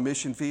miracles on the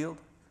mission field?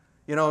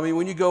 You know, I mean,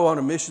 when you go on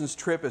a missions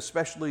trip,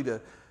 especially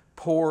to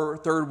poor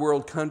third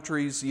world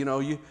countries, you know,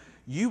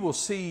 you will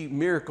see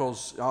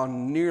miracles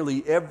on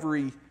nearly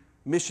every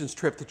missions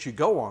trip that you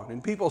go on.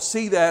 And people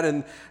see that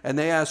and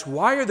they ask,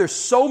 why are there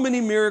so many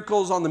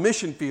miracles on the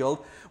mission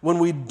field when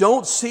we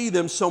don't see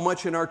them so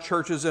much in our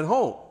churches at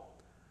home?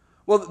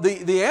 Well,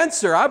 the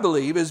answer, I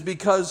believe, is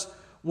because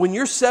when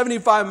you're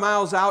 75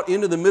 miles out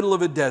into the middle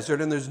of a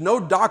desert and there's no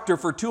doctor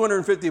for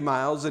 250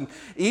 miles, and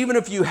even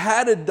if you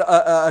had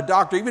a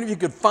doctor, even if you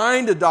could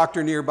find a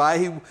doctor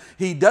nearby,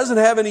 he doesn't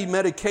have any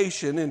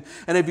medication, and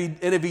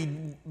if he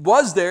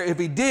was there, if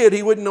he did,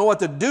 he wouldn't know what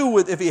to do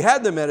with if he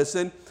had the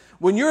medicine.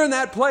 When you're in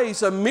that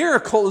place, a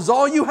miracle is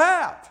all you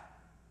have.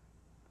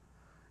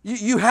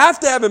 You have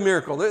to have a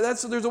miracle.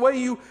 There's a way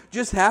you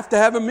just have to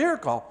have a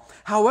miracle.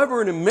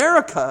 However, in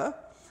America,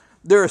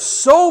 there are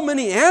so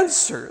many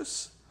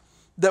answers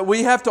that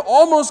we have to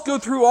almost go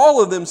through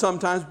all of them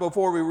sometimes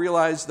before we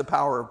realize the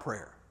power of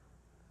prayer.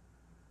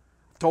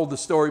 I've told the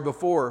story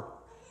before,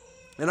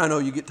 and I know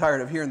you get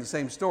tired of hearing the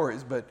same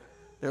stories, but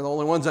they're the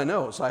only ones I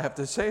know, so I have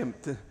to say them.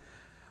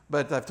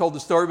 But I've told the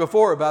story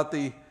before about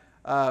the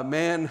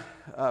man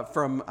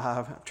from,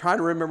 I'm trying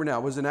to remember now,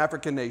 it was an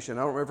African nation.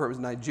 I don't remember if it was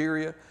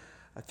Nigeria.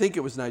 I think it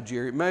was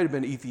Nigeria. It might have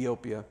been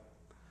Ethiopia.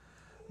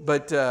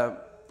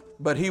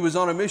 But he was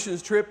on a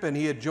missions trip, and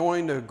he had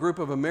joined a group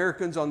of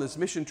Americans on this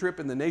mission trip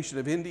in the nation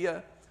of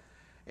India.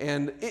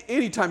 And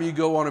anytime you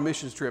go on a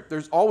missions trip,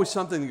 there's always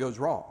something that goes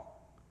wrong.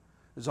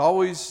 There's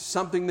always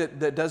something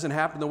that doesn't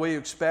happen the way you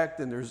expect,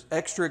 and there's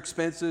extra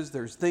expenses,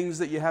 there's things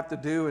that you have to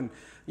do, and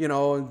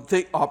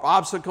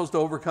obstacles to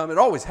overcome. It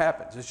always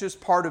happens. It's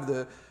just part of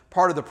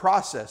the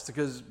process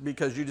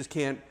because you just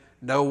can't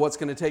know what's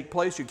going to take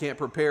place. You can't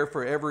prepare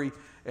for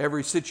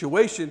every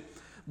situation.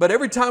 But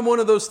every time one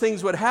of those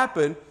things would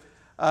happen,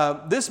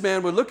 this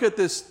man would look at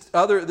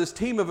this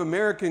team of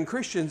American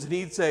Christians, and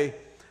he'd say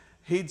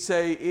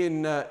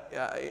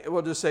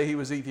we'll just say he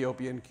was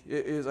Ethiopian.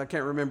 I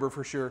can't remember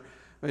for sure.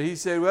 But he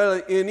said, well,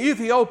 in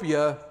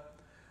Ethiopia,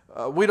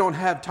 we don't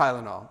have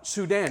Tylenol.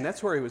 Sudan,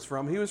 that's where he was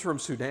from. He was from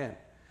Sudan.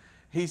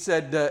 He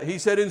said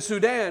in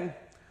Sudan,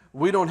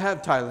 we don't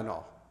have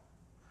Tylenol.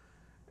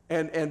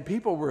 And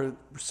people were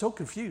so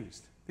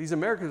confused. These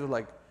Americans were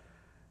like,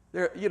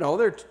 they're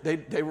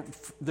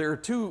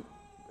too,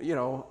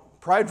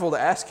 prideful to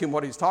ask him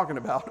what he's talking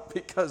about,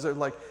 because they're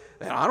like,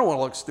 man, I don't want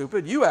to look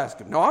stupid. You ask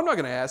him. No, I'm not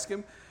going to ask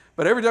him.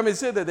 But every time he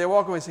said that, they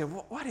walk away and say,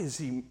 what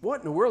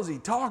in the world is he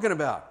talking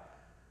about?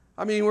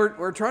 I mean,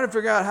 we're trying to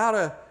figure out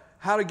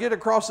how to get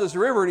across this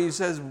river. And he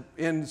says,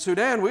 in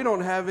Sudan, we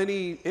don't have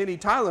any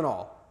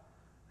Tylenol.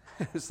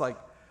 It's like,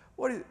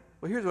 well,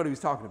 here's what he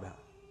was talking about.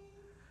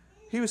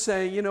 He was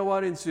saying, you know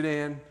what, in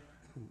Sudan,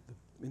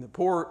 in the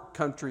poor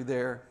country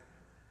there,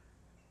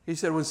 he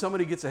said, when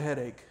somebody gets a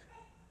headache,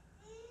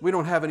 we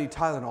don't have any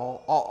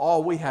Tylenol.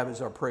 All we have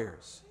is our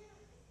prayers.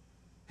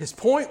 His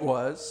point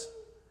was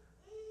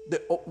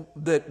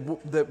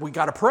that we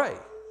got to pray,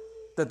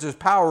 that there's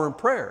power in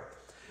prayer.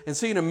 And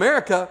see, in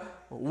America,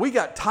 we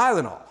got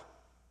Tylenol,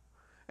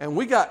 and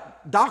we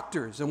got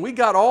doctors, and we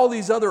got all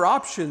these other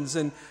options.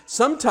 And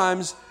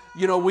sometimes,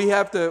 you know,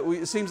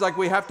 it seems like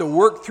we have to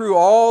work through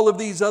all of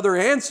these other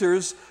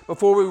answers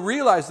before we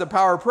realize the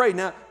power of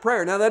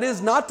prayer. Now, that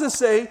is not to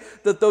say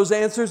that those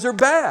answers are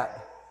bad.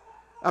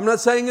 I'm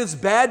not saying it's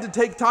bad to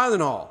take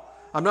Tylenol.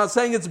 I'm not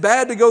saying it's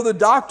bad to go to the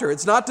doctor.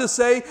 It's not to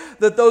say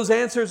that those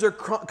answers are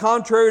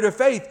contrary to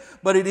faith,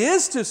 but it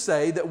is to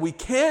say that we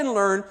can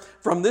learn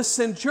from this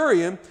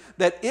centurion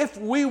that if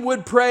we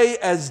would pray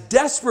as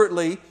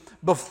desperately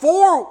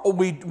before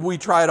we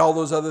tried all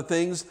those other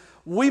things,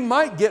 we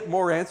might get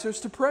more answers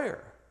to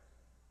prayer.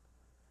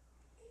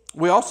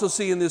 We also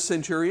see in this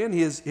centurion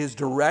his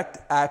direct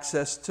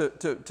access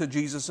to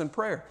Jesus in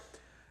prayer.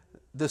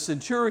 The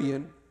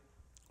centurion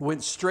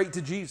went straight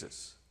to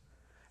Jesus.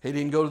 He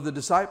didn't go to the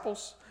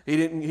disciples. He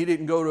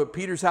didn't go to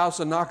Peter's house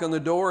and knock on the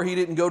door. He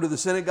didn't go to the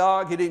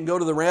synagogue. He didn't go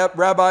to the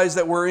rabbis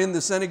that were in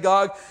the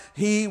synagogue.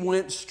 He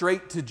went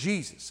straight to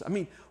Jesus. I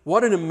mean,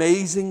 what an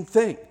amazing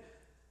thing.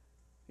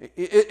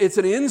 It's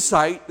an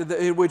insight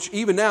in which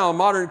even now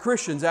modern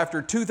Christians,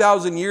 after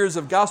 2,000 years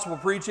of gospel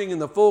preaching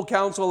and the full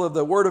counsel of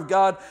the Word of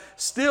God,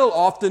 still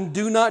often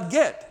do not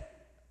get.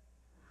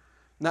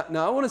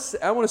 Now I want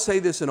to say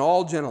this in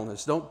all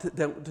gentleness. Don't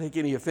take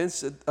any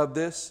offense of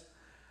this.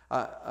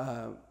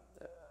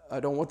 I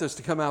don't want this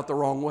to come out the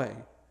wrong way.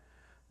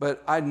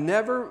 But I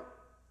never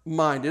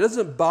mind. It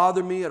doesn't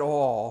bother me at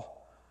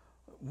all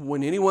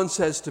when anyone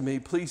says to me,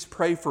 please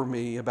pray for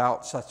me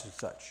about such and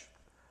such.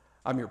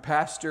 I'm your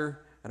pastor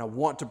and I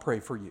want to pray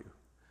for you.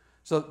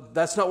 So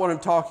that's not what I'm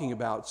talking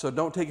about. So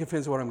don't take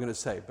offense to what I'm going to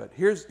say. But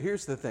here's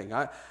the thing.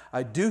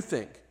 I do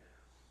think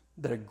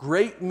that a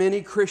great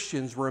many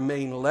Christians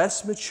remain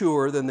less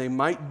mature than they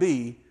might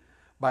be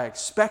by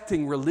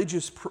expecting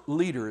religious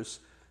leaders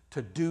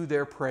to do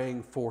their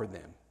praying for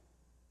them.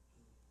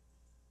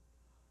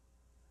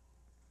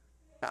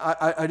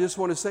 I just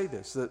want to say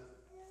this, that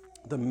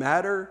the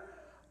matter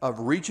of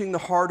reaching the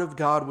heart of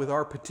God with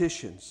our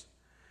petitions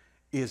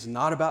is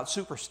not about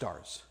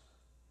superstars.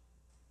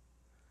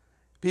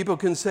 People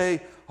can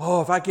say,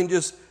 oh, if I can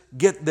just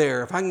get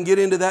there, if I can get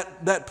into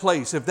that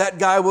place, if that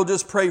guy will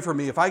just pray for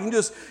me, if I can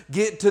just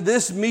get to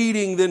this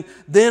meeting,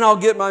 then I'll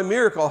get my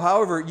miracle.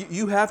 However,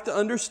 you have to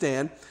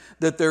understand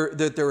that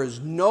there is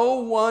no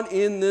one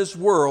in this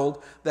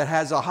world that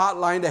has a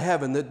hotline to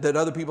heaven that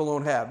other people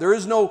don't have. There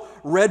is no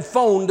red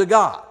phone to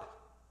God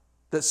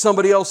that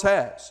somebody else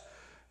has.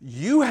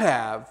 You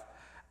have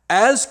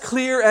as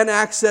clear an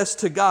access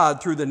to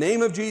God through the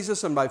name of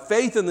Jesus and by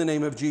faith in the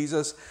name of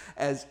Jesus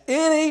as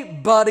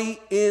anybody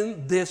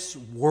in this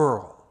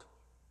world.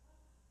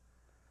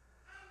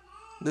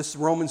 This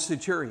Roman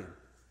centurion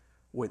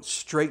went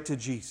straight to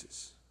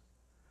Jesus.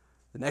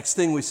 The next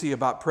thing we see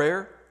about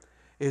prayer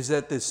is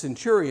that the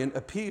centurion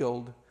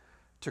appealed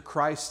to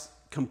Christ's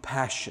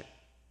compassion.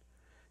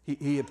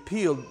 He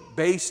appealed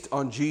based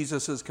on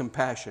Jesus'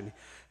 compassion.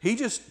 He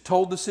just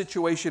told the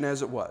situation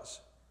as it was,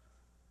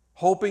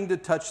 hoping to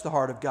touch the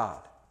heart of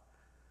God.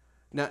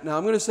 Now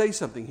I'm going to say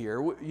something here.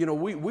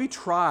 We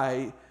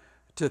try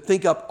to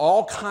think up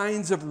all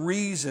kinds of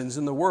reasons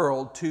in the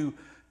world to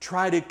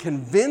try to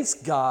convince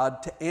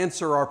God to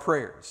answer our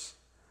prayers.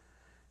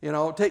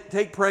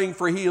 Take praying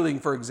for healing,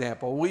 for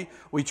example.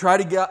 We try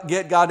to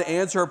get God to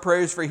answer our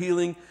prayers for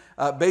healing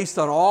based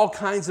on all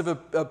kinds of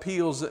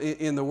appeals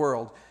in the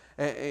world.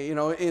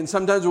 And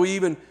sometimes we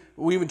even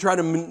try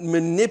to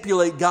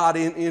manipulate God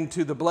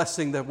into the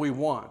blessing that we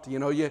want.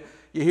 You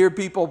hear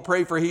people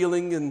pray for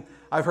healing, and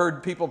I've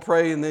heard people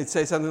pray and they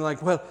say something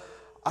like, well,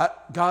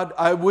 God,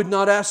 I would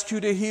not ask you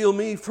to heal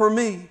me for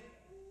me.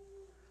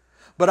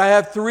 But I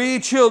have 3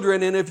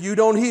 children, and if you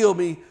don't heal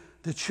me,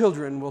 the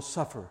children will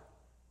suffer.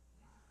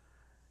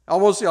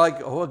 Almost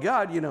like, oh,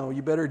 God,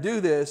 you better do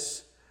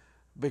this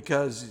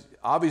because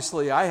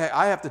obviously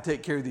I have to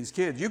take care of these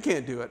kids. You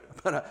can't do it,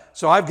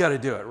 so I've got to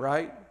do it,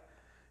 right?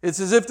 It's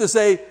as if to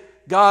say,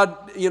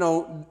 God,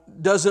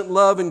 doesn't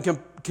love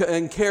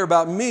and care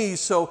about me,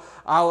 so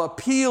I'll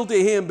appeal to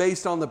Him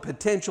based on the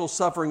potential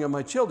suffering of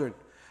my children.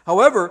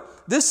 However,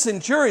 this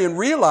centurion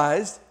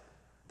realized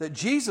that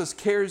Jesus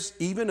cares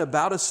even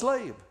about a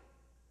slave.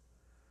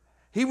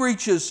 He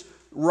reaches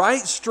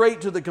right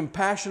straight to the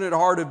compassionate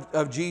heart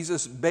of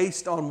Jesus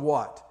based on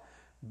what?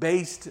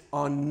 Based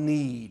on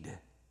need.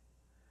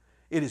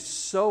 It is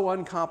so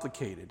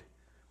uncomplicated.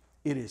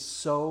 It is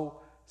so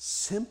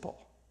simple.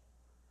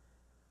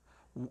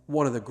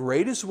 One of the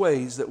greatest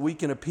ways that we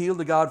can appeal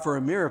to God for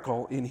a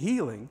miracle in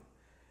healing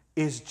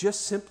is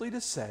just simply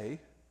to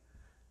say,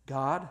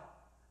 God,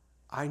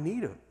 I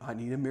need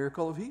a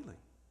miracle of healing.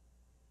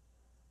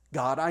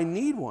 God, I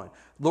need one.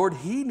 Lord,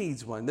 he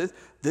needs one.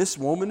 This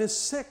woman is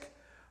sick.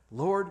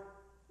 Lord,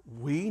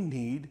 we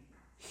need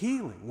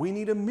healing. We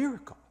need a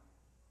miracle.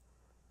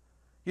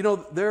 You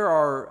know, there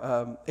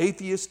are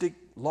atheistic,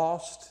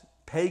 lost,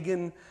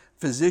 pagan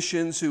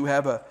physicians who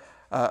have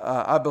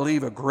I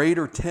believe, a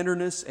greater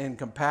tenderness and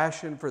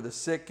compassion for the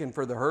sick and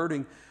for the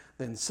hurting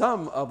than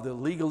some of the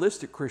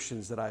legalistic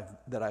Christians that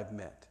I've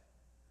met.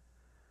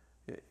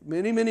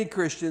 Many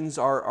Christians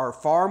are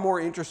far more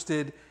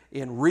interested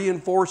in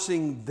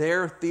reinforcing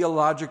their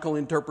theological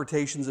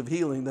interpretations of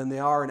healing than they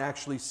are in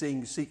actually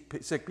seeing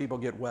sick people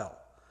get well.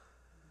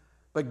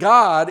 But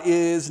God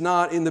is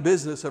not in the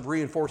business of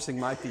reinforcing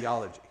my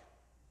theology.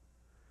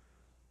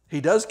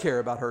 He does care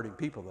about hurting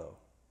people, though.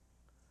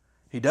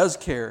 He does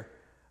care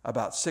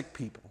about sick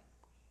people.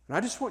 And I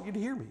just want you to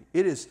hear me.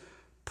 It is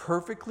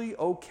perfectly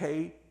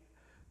okay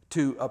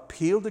to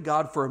appeal to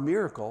God for a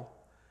miracle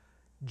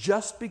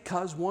just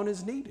because one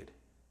is needed.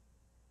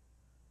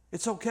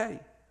 It's okay.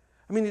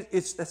 I mean,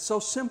 that's so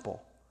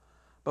simple.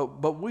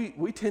 But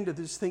we tend to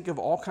just think of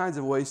all kinds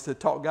of ways to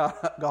talk God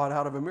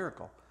out of a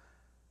miracle.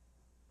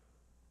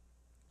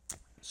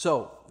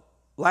 So,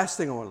 last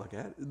thing I want to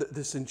look at,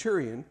 the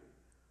centurion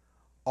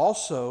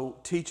also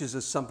teaches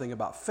us something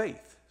about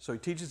faith. So he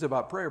teaches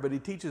about prayer, but he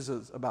teaches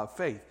us about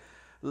faith.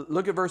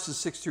 Look at verses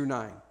 6 through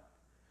 9.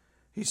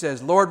 He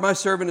says, Lord, my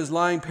servant is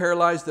lying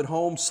paralyzed at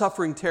home,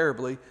 suffering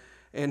terribly.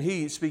 And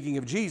he, speaking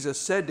of Jesus,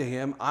 said to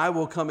him, I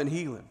will come and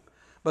heal him.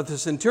 But the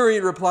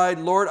centurion replied,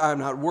 Lord, I am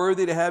not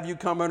worthy to have you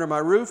come under my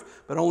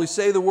roof, but only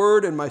say the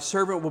word, and my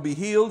servant will be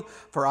healed.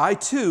 For I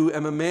too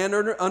am a man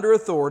under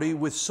authority,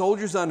 with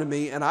soldiers under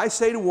me. And I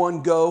say to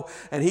one, go,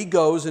 and he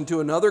goes, and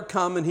to another,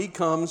 come, and he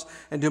comes,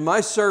 and to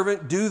my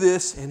servant, do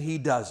this, and he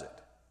does it.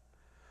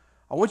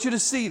 I want you to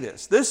see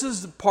this. This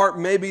is the part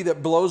maybe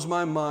that blows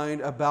my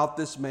mind about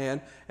this man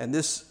and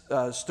this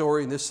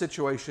story and this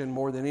situation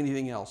more than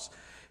anything else.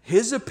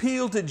 His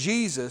appeal to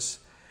Jesus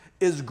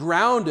is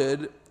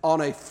grounded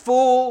on a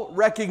full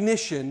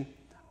recognition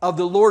of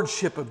the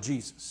lordship of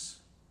Jesus.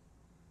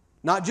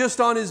 Not just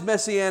on his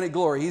messianic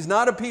glory. He's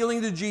not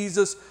appealing to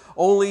Jesus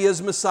only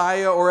as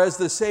Messiah or as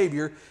the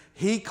Savior.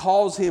 He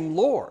calls him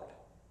Lord.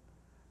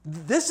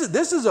 This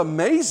is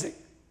amazing.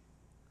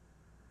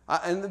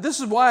 And this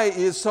is why it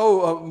is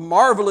so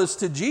marvelous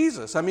to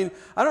Jesus. I mean,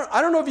 I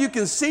don't know if you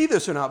can see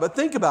this or not, but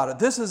think about it.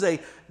 This is a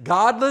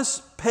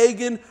godless,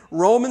 pagan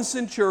Roman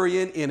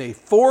centurion in a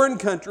foreign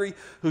country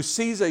who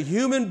sees a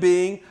human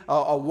being,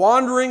 a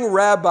wandering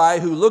rabbi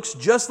who looks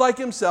just like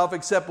himself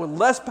except with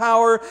less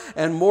power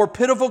and more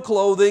pitiful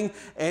clothing,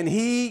 and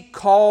he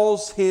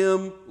calls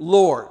him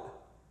Lord.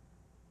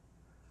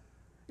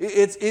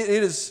 It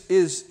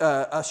is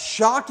a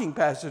shocking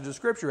passage of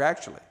Scripture,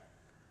 actually.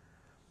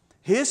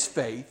 His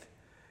faith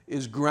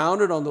is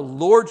grounded on the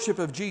lordship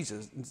of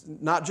Jesus,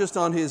 not just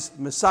on his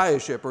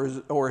messiahship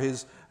or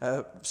his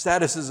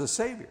status as a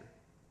Savior.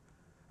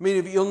 I mean,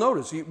 if you'll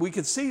notice, we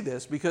could see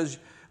this because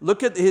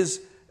look at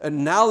his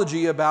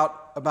analogy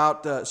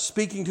about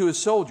speaking to his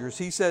soldiers.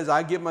 He says,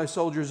 I give my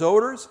soldiers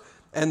orders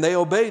and they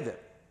obey them.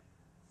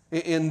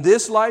 In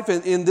this life,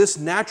 in this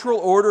natural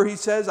order, he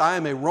says, I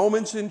am a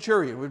Roman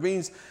centurion, which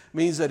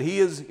means that he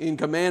is in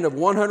command of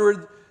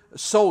 100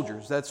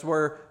 soldiers. That's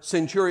where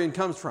centurion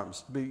comes from.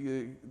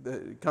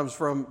 It comes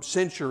from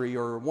century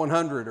or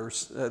 100 or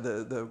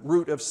the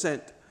root of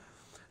cent.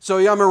 So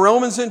I'm a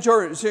Roman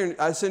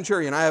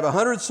centurion. I have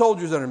 100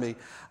 soldiers under me.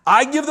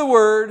 I give the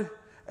word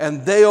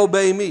and they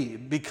obey me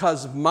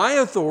because my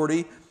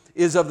authority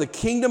is of the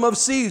kingdom of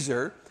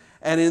Caesar.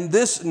 And in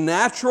this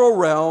natural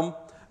realm,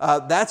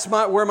 that's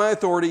where my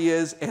authority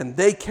is, and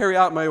they carry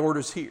out my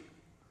orders here.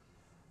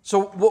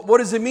 So what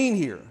does it mean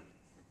here?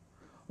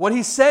 What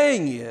he's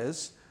saying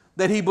is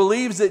that he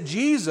believes that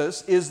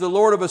Jesus is the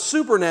Lord of a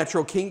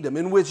supernatural kingdom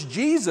in which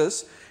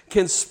Jesus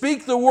can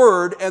speak the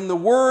word and the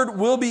word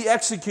will be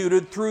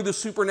executed through the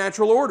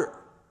supernatural order.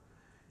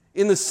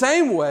 In the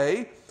same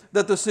way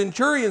that the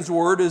centurion's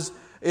word is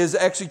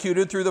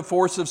executed through the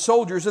force of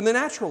soldiers in the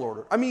natural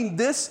order. I mean,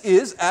 this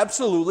is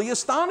absolutely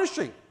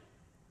astonishing.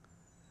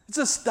 It's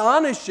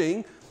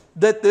astonishing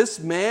that this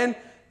man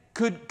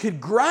could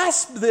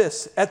grasp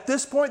this at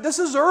this point. This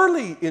is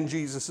early in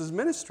Jesus'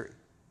 ministry.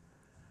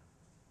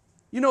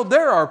 You know,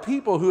 there are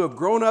people who have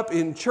grown up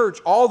in church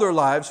all their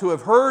lives who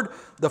have heard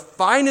the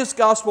finest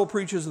gospel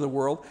preachers in the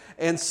world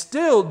and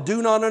still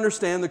do not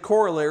understand the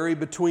corollary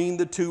between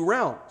the two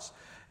realms.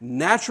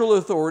 Natural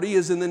authority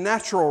is in the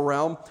natural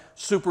realm,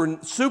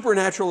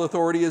 supernatural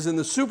authority is in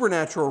the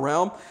supernatural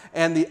realm,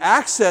 and the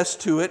access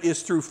to it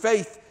is through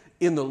faith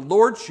in the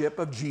lordship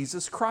of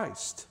Jesus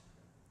Christ.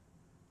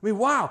 I mean,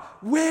 wow,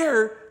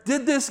 where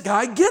did this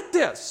guy get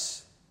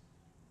this?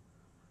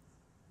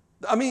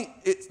 I mean,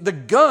 the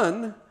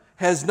gun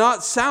has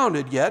not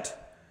sounded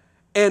yet,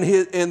 and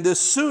this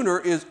sooner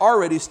is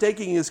already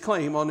staking his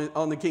claim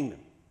on the kingdom.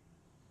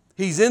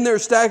 He's in there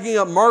stacking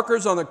up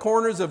markers on the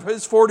corners of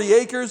his 40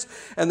 acres,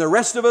 and the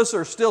rest of us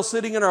are still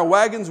sitting in our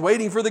wagons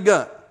waiting for the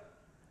gun.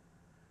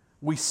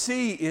 We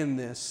see in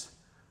this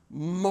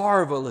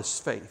marvelous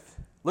faith.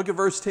 Look at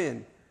verse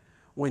 10.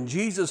 when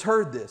Jesus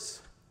heard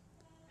this,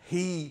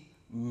 he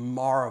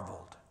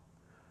marveled.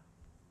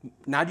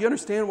 Now, do you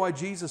understand why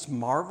Jesus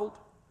marveled?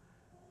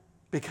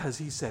 Because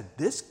he said,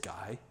 this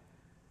guy,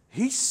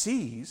 he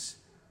sees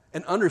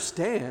and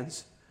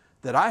understands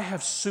that I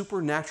have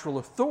supernatural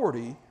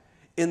authority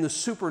in the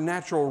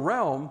supernatural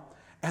realm,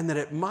 and that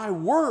at my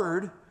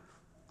word,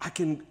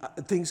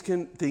 things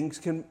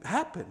can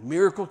happen.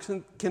 Miracles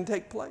can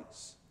take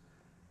place.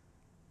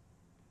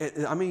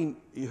 I mean,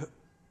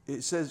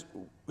 it says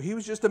he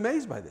was just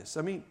amazed by this.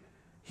 I mean,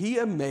 he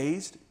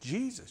amazed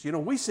Jesus. You know,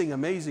 we sing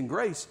Amazing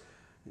Grace.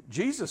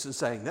 Jesus is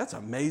saying that's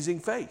amazing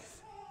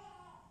faith.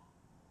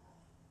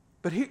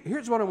 But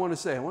here's what I want to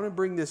say. I want to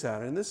bring this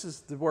out, and this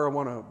is where I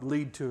want to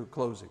lead to a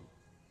closing.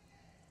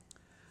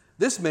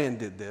 This man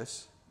did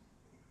this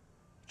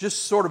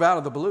just sort of out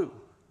of the blue.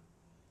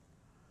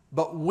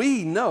 But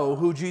we know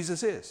who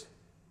Jesus is.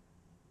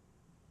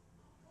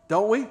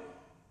 Don't we?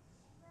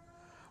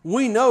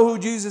 We know who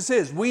Jesus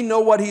is. We know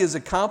what he has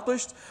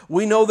accomplished.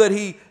 We know that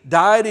he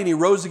died and he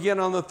rose again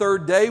on the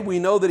third day. We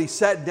know that he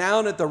sat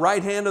down at the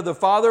right hand of the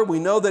Father. We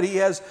know that he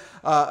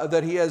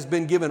has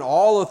been given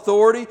all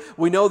authority.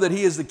 We know that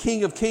he is the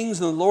King of Kings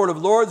and the Lord of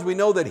Lords. We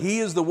know that he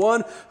is the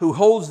one who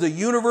holds the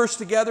universe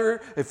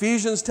together.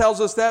 Ephesians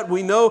tells us that.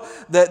 We know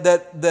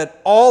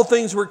that all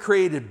things were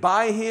created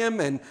by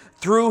him and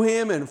through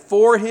him and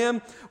for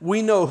him.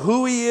 We know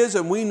who he is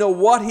and we know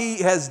what he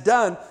has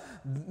done.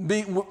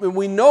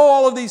 We know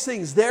all of these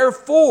things.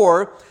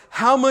 Therefore,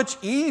 how much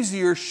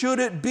easier should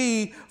it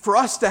be for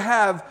us to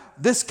have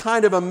this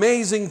kind of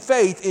amazing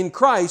faith in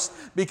Christ,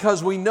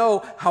 because we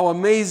know how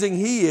amazing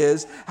he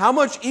is? How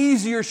much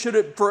easier should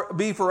it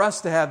be for us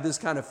to have this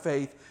kind of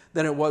faith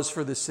than it was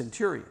for this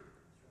centurion?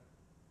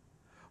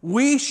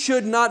 We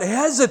should not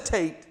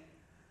hesitate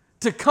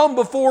to come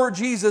before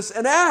Jesus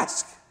and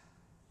ask.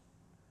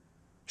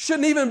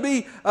 Shouldn't even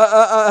be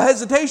a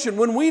hesitation.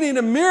 When we need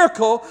a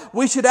miracle,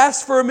 we should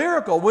ask for a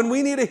miracle. When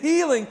we need a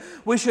healing,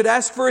 we should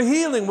ask for a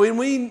healing. When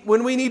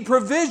we need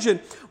provision,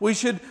 we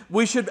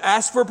should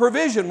ask for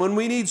provision. When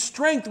we need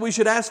strength, we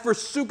should ask for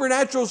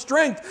supernatural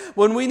strength.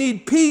 When we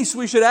need peace,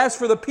 we should ask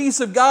for the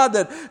peace of God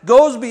that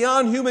goes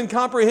beyond human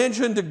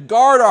comprehension to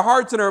guard our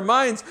hearts and our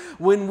minds.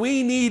 When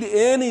we need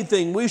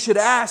anything, we should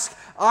ask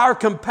our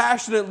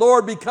compassionate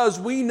Lord, because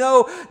we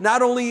know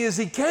not only is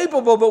he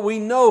capable, but we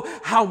know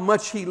how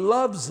much he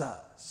loves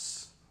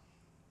us.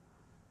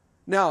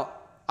 Now,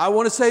 I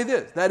want to say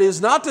this. That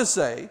is not to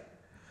say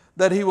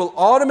that he will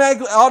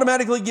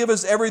automatically give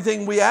us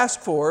everything we ask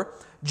for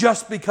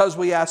just because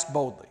we ask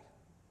boldly.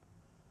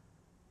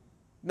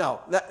 No,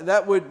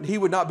 he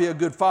would not be a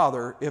good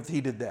father if he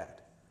did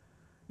that.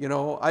 You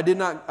know,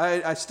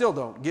 I still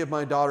don't give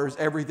my daughters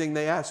everything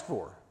they ask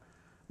for.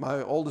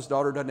 My oldest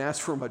daughter doesn't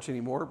ask for much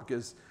anymore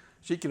because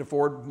she can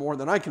afford more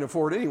than I can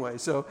afford anyway.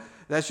 So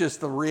that's just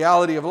the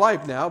reality of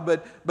life now.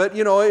 But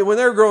you know, when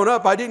they were growing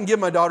up, I didn't give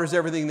my daughters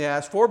everything they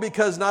asked for,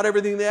 because not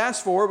everything they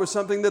asked for was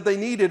something that they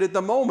needed at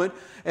the moment.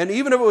 And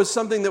even if it was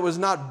something that was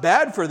not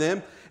bad for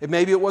them,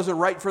 maybe it wasn't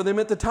right for them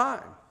at the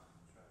time.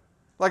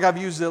 Like I've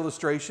used the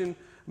illustration,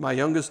 my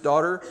youngest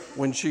daughter,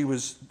 when she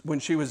was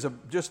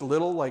just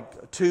little,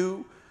 like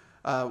 2,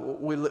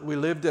 we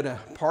lived at a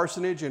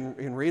parsonage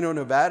in Reno,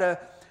 Nevada.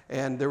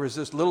 And there was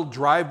this little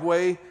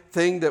driveway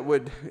thing that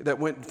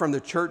went from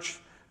the church,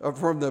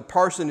 from the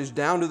parsonage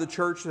down to the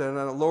church and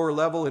on a lower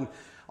level. And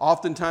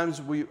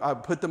oftentimes I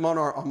put them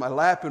on my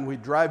lap and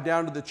we'd drive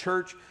down to the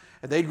church,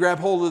 and they'd grab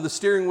hold of the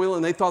steering wheel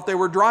and they thought they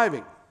were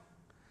driving.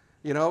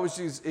 You know,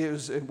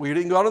 we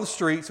didn't go out on the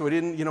street, so we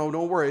didn't,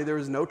 don't worry, there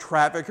was no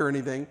traffic or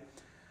anything.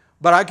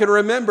 But I can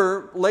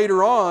remember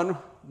later on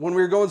when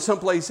we were going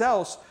someplace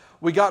else,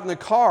 we got in the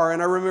car,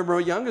 and I remember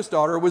my youngest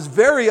daughter was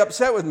very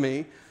upset with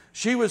me.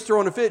 She was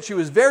throwing a fit. She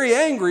was very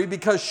angry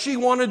because she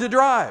wanted to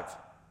drive.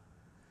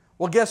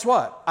 Well, guess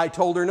what? I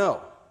told her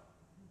no.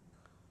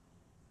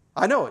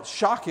 I know, it's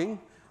shocking.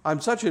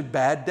 I'm such a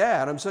bad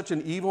dad. I'm such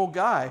an evil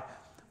guy.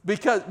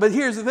 But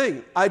here's the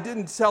thing. I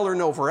didn't tell her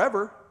no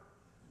forever.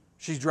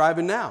 She's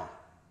driving now.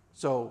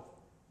 So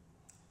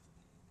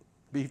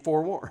be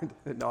forewarned.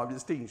 No, I'm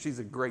just teasing. She's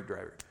a great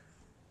driver.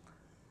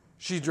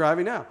 She's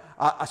driving now.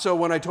 So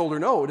when I told her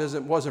no,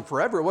 it wasn't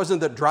forever. It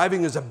wasn't that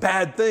driving is a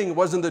bad thing. It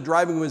wasn't that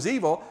driving was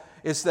evil.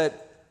 It's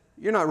that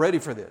you're not ready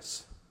for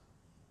this.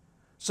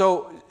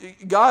 So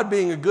God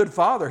being a good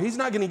father, he's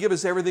not going to give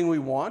us everything we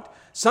want.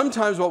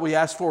 Sometimes what we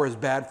ask for is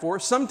bad for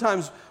us.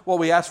 Sometimes what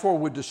we ask for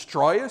would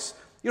destroy us.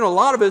 A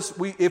lot of us,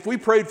 if we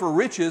prayed for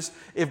riches,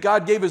 if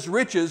God gave us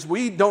riches,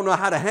 we don't know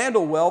how to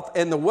handle wealth,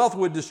 and the wealth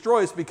would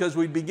destroy us because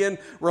we'd begin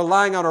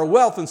relying on our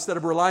wealth instead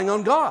of relying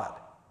on God.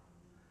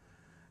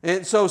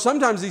 And so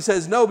sometimes he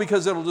says no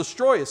because it'll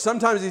destroy us.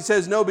 Sometimes he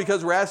says no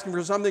because we're asking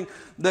for something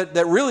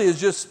that really is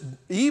just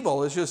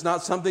evil. It's just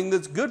not something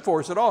that's good for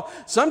us at all.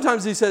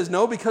 Sometimes he says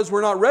no because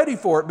we're not ready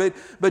for it.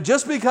 But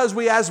just because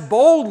we ask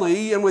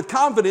boldly and with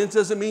confidence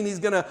doesn't mean he's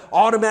going to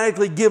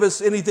automatically give us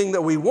anything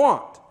that we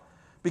want.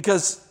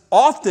 Because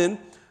often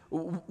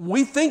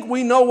we think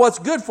we know what's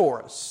good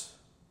for us.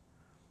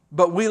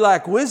 But we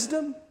lack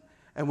wisdom,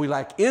 and we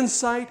lack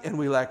insight, and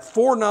we lack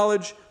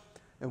foreknowledge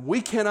And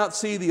we cannot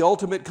see the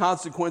ultimate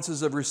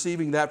consequences of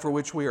receiving that for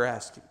which we are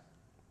asking.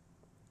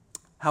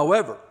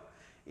 However,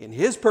 in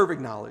His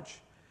perfect knowledge,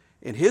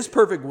 in His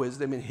perfect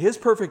wisdom, in His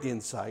perfect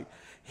insight,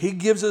 He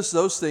gives us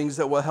those things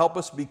that will help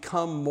us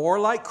become more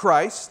like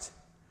Christ,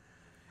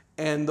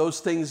 and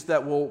those things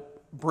that will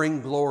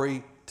bring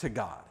glory to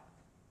God.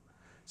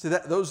 See,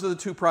 those are the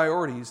two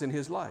priorities in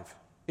His life.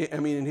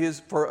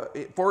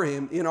 For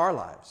Him in our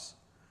lives.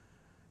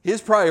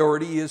 His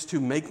priority is to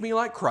make me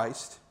like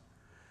Christ,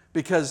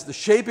 because the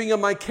shaping of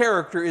my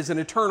character is an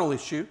eternal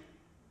issue.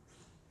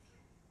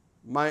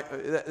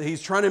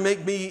 He's trying to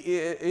make me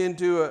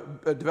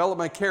develop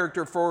my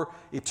character for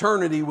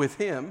eternity with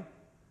Him.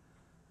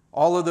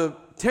 All of the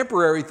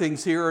temporary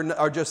things here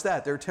are just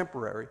that. They're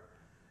temporary.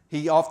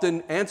 He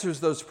often answers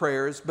those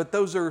prayers, but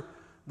those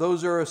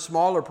are a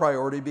smaller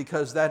priority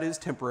because that is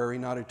temporary,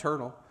 not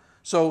eternal.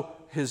 So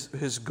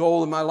his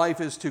goal in my life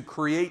is to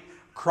create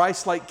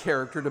Christ-like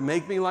character, to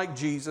make me like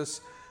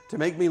Jesus, to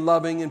make me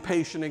loving and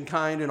patient and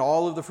kind and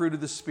all of the fruit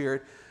of the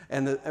Spirit.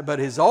 But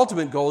His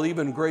ultimate goal,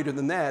 even greater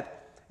than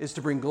that, is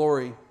to bring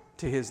glory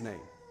to His name.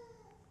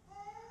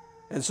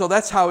 And so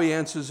that's how He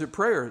answers a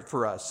prayer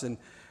for us.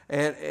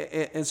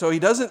 And so He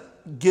doesn't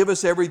give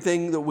us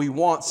everything that we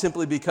want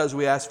simply because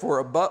we ask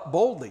for it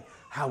boldly.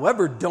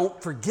 However,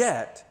 don't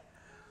forget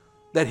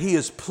that He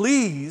is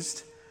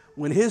pleased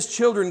when His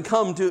children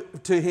come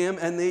to Him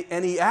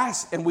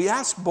and we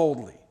ask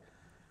boldly.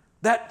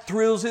 That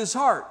thrills His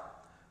heart.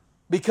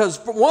 Because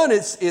for one,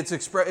 it's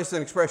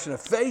an expression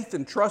of faith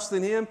and trust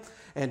in Him.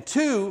 And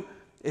two,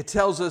 it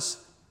tells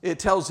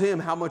Him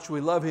how much we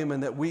love Him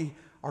and that we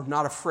are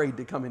not afraid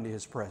to come into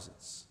His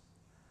presence.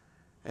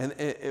 And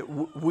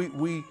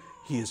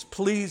He is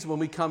pleased when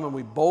we come and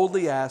we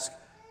boldly ask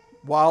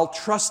while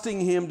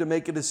trusting Him to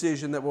make a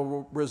decision that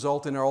will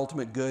result in our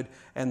ultimate good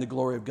and the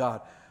glory of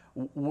God.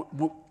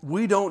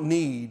 We don't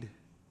need,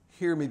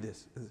 hear me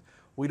this,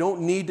 we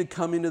don't need to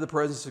come into the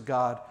presence of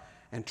God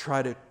and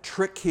try to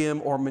trick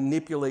Him or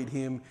manipulate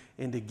Him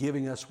into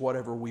giving us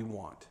whatever we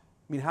want.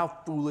 I mean, how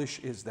foolish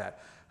is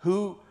that?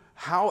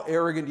 How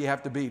arrogant do you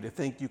have to be to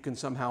think you can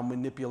somehow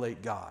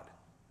manipulate God?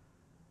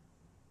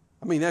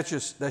 I mean, that's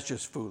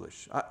just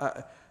foolish.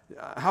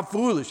 How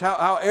foolish,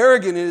 how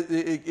arrogant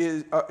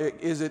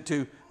is it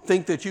to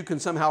think that you can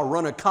somehow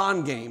run a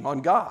con game on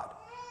God?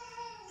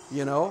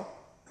 You know?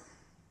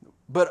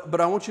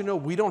 But I want you to know,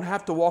 we don't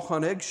have to walk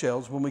on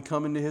eggshells when we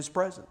come into His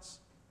presence.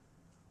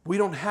 We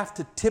don't have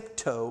to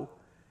tiptoe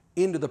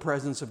into the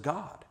presence of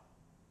God.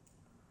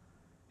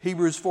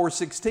 Hebrews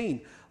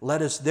 4:16,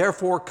 let us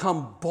therefore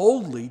come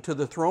boldly to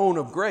the throne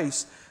of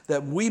grace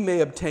that we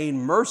may obtain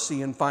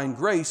mercy and find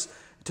grace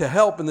to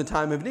help in the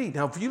time of need.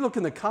 Now, if you look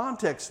in the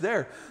context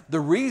there, the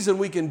reason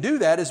we can do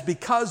that is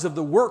because of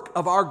the work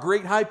of our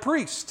great high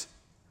priest.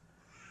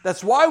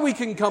 That's why we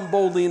can come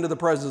boldly into the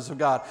presence of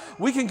God.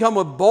 We can come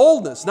with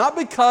boldness, not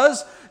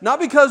because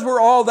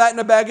we're all that in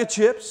a bag of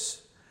chips.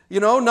 You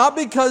know, not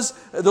because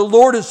the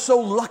Lord is so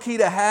lucky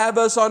to have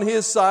us on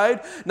His side,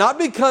 not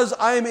because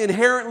I am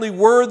inherently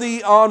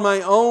worthy on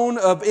my own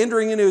of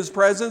entering into His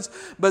presence,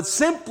 but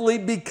simply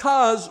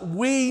because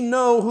we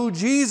know who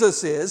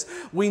Jesus is.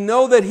 We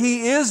know that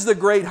He is the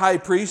great high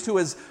priest who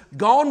has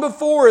gone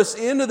before us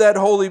into that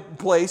holy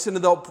place, into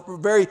the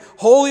very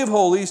holy of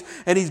holies,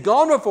 and He's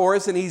gone before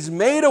us and He's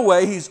made a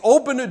way, He's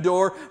opened a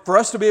door for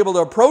us to be able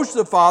to approach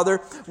the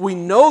Father. We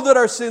know that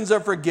our sins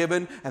are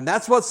forgiven, and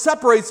that's what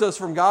separates us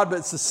from God, but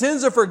it's the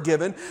sins are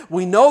forgiven.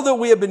 We know that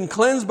we have been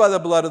cleansed by the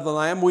blood of the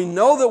Lamb. We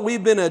know that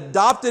we've been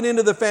adopted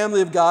into the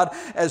family of God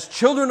as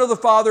children of the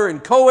Father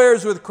and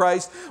co-heirs with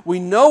Christ.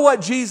 We know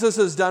what Jesus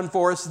has done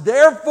for us.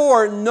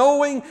 Therefore,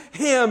 knowing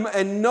Him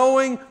and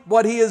knowing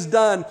what He has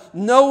done,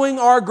 knowing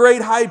our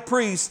great high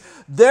priest,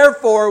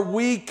 therefore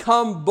we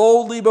come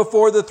boldly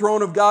before the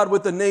throne of God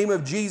with the name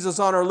of Jesus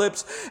on our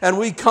lips, and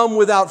we come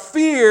without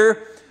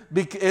fear.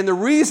 And the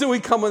reason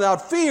we come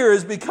without fear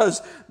is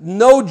because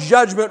no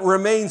judgment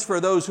remains for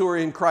those who are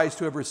in Christ,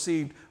 who have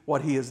received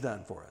what He has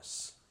done for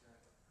us.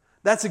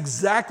 That's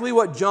exactly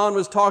what John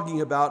was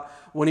talking about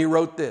when he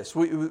wrote this.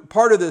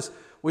 Part of this,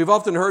 we've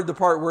often heard the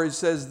part where he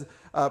says,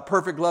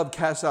 perfect love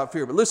casts out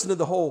fear. But listen to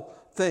the whole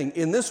thing.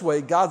 In this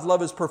way, God's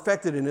love is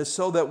perfected in us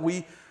so that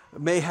we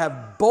may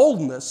have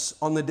boldness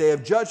on the day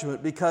of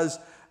judgment, because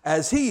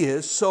as He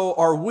is, so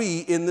are we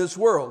in this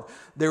world.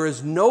 There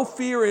is no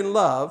fear in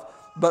love,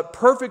 but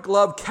perfect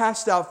love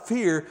casts out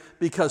fear,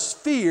 because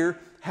fear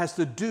has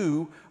to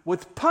do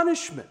with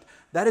punishment.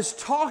 That is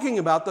talking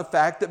about the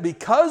fact that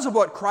because of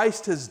what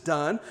Christ has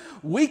done,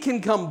 we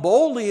can come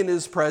boldly in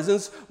His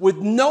presence with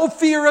no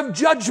fear of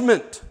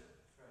judgment.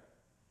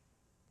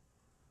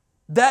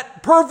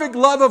 That perfect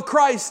love of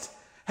Christ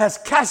has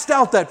cast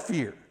out that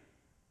fear.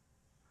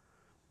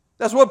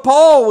 That's what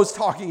Paul was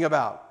talking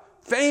about.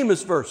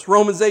 Famous verse,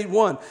 Romans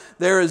 8:1.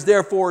 There is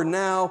therefore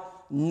now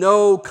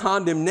no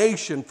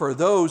condemnation for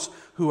those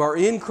who are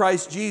in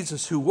Christ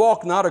Jesus, who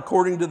walk not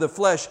according to the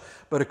flesh,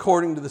 but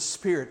according to the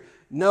Spirit.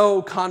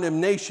 No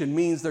condemnation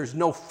means there's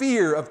no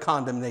fear of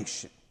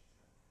condemnation.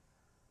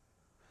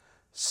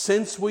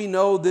 since we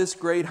know this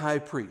great high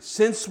priest,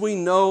 since we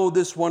know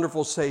this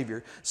wonderful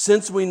Savior,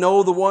 since we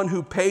know the one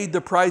who paid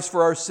the price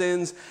for our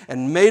sins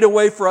and made a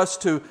way for us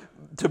to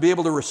be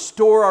able to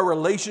restore our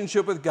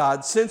relationship with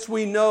God, since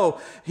we know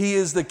He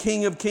is the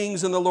King of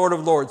Kings and the Lord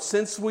of Lords,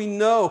 since we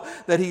know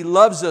that He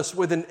loves us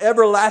with an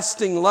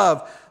everlasting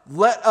love,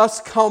 let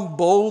us come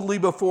boldly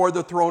before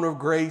the throne of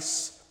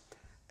grace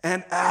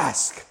and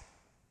ask.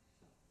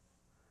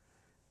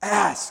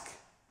 Ask.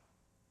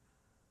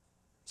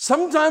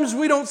 Sometimes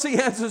we don't see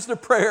answers to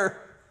prayer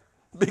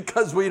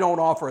because we don't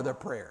offer the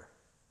prayer.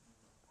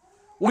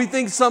 We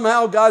think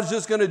somehow God's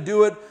just going to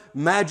do it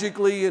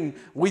magically and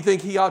we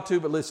think He ought to.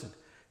 But listen,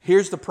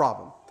 here's the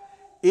problem.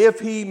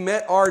 If He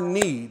met our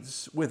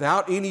needs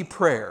without any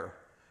prayer,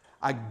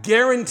 I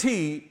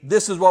guarantee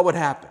this is what would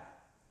happen.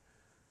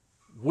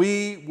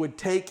 We would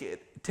take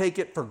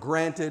it for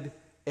granted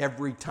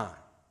every time.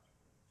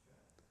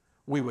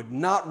 We would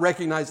not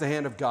recognize the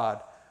hand of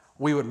God.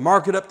 We would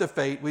mark it up to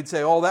fate. We'd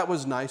say, oh, that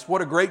was nice.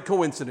 What a great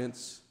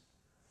coincidence.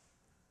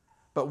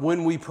 But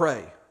when we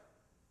pray,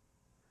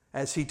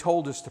 as He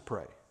told us to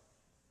pray,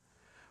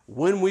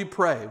 when we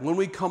pray, when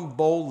we come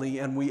boldly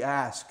and we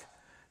ask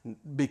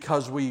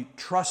because we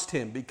trust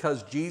Him,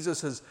 because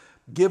Jesus has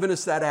given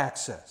us that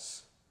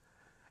access,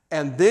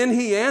 and then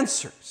He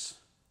answers,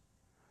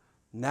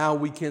 now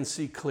we can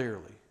see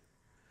clearly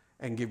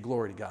and give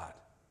glory to God.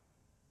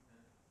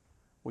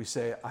 We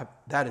say,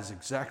 that is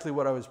exactly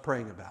what I was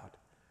praying about.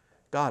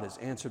 God has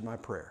answered my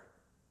prayer.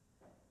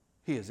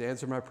 He has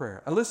answered my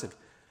prayer. And listen,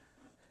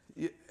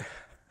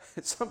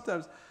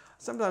 sometimes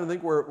I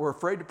think we're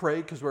afraid to pray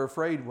because we're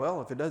afraid,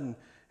 well, if it doesn't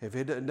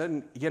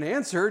get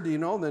answered,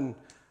 then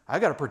I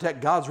got to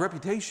protect God's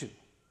reputation.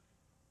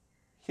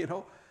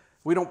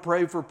 We don't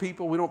pray for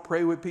people. We don't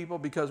pray with people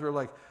because we're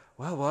like,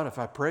 well, what if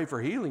I pray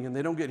for healing and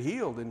they don't get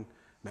healed? And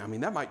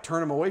that might turn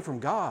them away from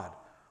God.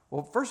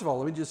 Well, first of all,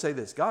 let me just say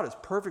this. God is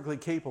perfectly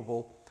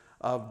capable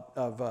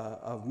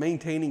of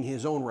maintaining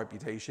His own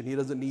reputation. He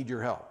doesn't need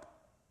your help.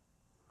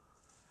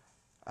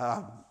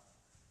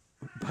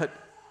 But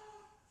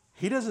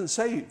He doesn't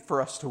say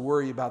for us to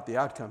worry about the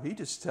outcome. He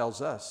just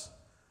tells us,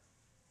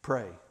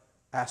 pray,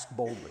 ask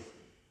boldly,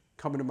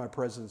 come into my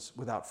presence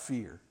without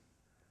fear,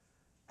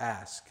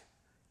 ask,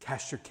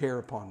 cast your care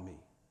upon me.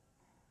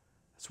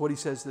 That's what He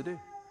says to do.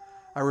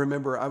 I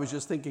remember I was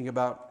just thinking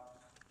about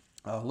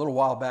a little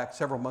while back,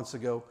 several months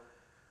ago,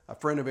 a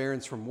friend of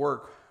Aaron's from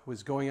work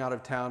was going out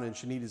of town and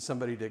she needed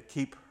somebody to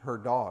keep her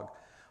dog.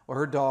 Well,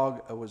 her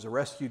dog was a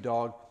rescue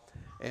dog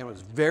and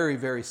was very,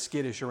 very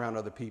skittish around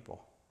other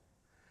people.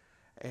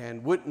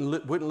 And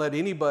wouldn't let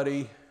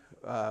anybody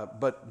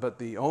but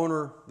the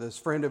owner, this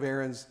friend of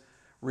Aaron's,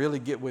 really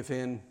get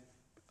within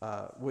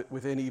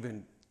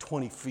even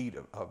 20 feet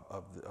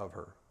of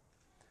her.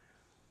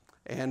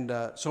 And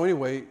so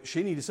anyway,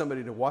 she needed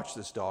somebody to watch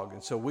this dog.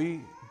 And so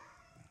we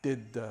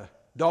did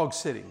dog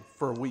sitting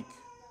for a week.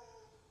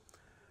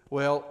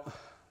 Well,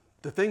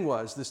 the thing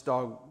was, this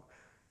dog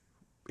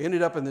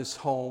ended up in this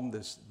home,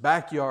 this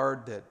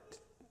backyard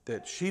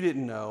that she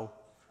didn't know.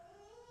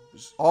 It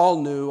was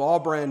all new, all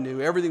brand new.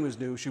 Everything was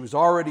new. She was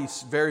already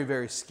very,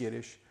 very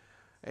skittish.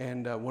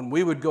 And when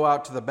we would go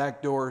out to the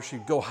back door,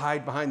 she'd go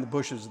hide behind the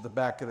bushes at the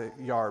back of the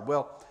yard.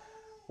 Well,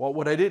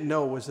 what I didn't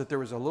know was that there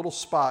was a little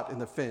spot in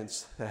the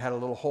fence that had a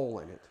little hole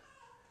in it.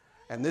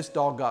 And this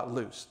dog got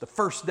loose the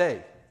first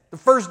day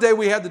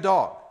we had the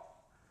dog.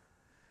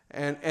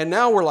 And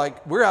now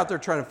we're out there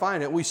trying to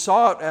find it. We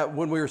saw it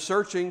when we were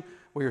searching.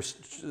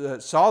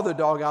 Saw the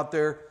dog out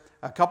there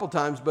a couple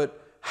times, but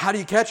how do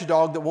you catch a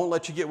dog that won't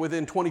let you get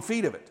within 20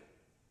 feet of it?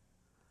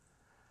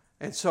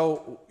 And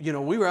so,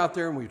 we were out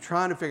there and we were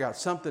trying to figure out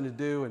something to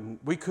do, and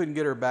we couldn't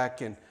get her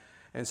back. And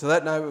so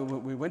that night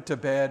we went to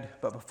bed,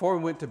 but before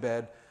we went to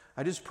bed,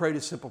 I just prayed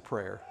a simple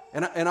prayer.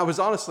 And I was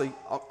honestly,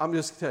 I'm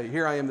just going to tell you,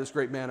 here I am, this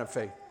great man of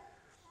faith.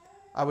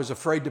 I was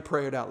afraid to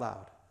pray it out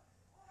loud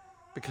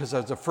because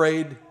I was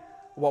afraid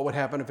what would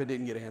happen if it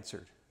didn't get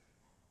answered.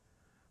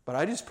 But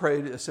I just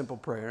prayed a simple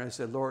prayer, and I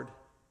said, Lord,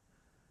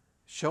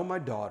 show my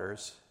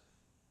daughters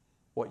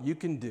what you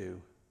can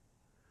do.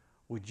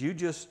 Would you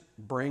just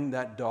bring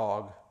that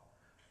dog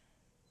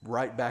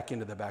right back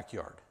into the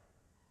backyard?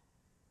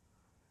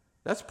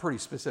 That's a pretty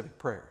specific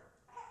prayer.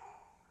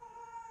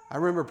 I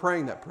remember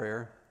praying that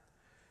prayer,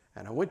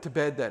 and I went to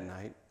bed that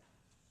night,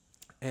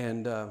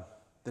 and the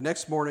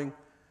next morning,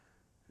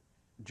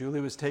 Julie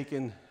was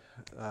taking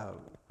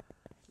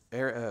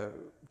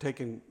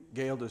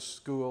Gail to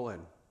school,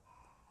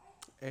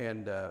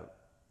 and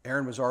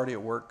Aaron was already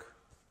at work.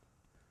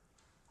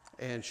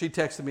 And she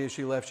texted me as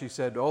she left. She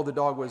said, "Oh, the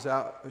dog was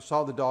out. I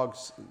saw the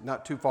dogs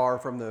not too far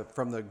from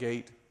the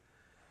gate."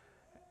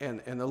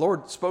 And the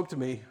Lord spoke to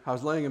me. I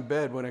was laying in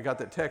bed when I got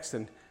that text,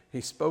 and He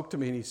spoke to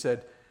me, and He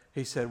said,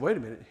 "Wait a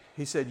minute."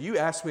 He said, "You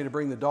asked me to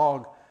bring the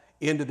dog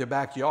into the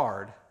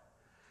backyard.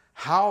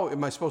 How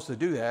am I supposed to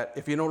do that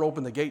if you don't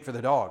open the gate for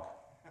the dog?"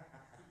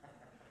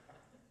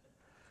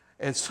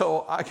 And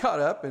so I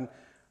got up, and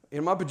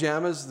in my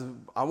pajamas,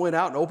 I went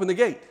out and opened the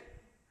gate.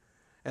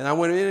 And I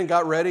went in and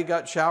got ready,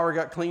 got showered,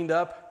 got cleaned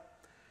up.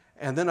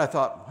 And then I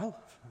thought, well,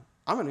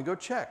 I'm going to go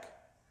check.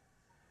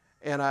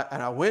 And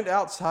I went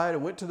outside. I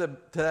went to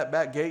that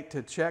back gate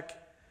to check.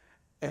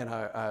 And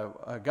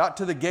I got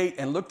to the gate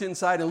and looked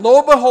inside. And lo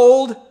and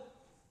behold,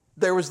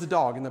 there was the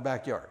dog in the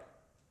backyard.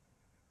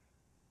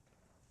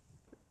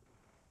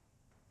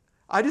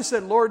 I just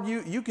said, Lord,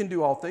 you can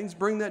do all things.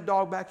 Bring that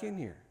dog back in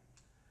here.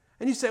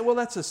 And you say, well,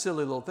 that's a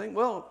silly little thing.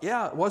 Well,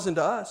 yeah, it wasn't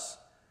to us.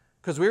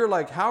 Because we were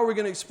like, how are we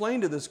going to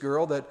explain to this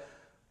girl that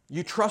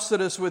you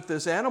trusted us with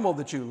this animal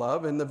that you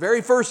love? And the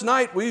very first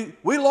night, we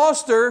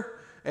lost her.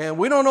 And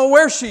we don't know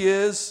where she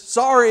is.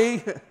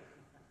 Sorry.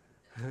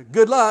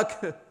 Good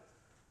luck.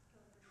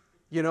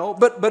 You know,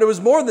 but it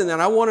was more than that.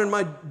 I wanted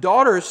my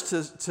daughters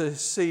to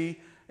see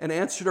an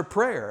answer to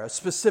prayer, a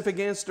specific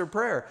answer to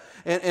prayer.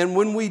 And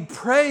when we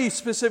pray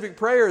specific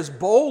prayers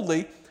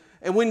boldly,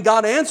 and when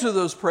God answers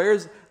those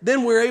prayers,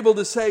 then we're able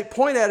to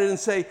point at it and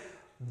say,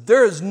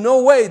 there is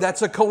no way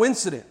that's a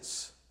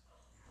coincidence.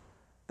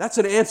 That's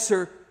an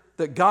answer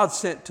that God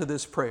sent to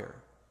this prayer.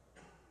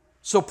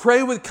 So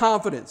pray with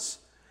confidence.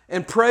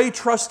 And pray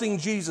trusting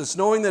Jesus,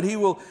 knowing that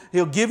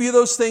He'll give you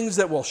those things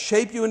that will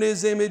shape you in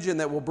His image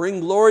and that will bring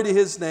glory to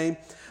His name.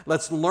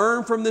 Let's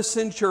learn from this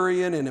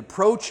centurion and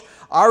approach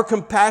our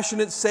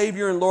compassionate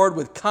Savior and Lord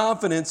with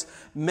confidence,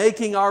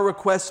 making our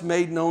requests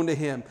made known to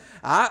Him.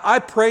 I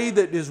pray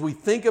that as we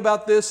think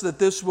about this, that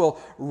this will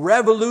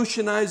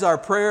revolutionize our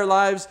prayer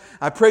lives.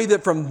 I pray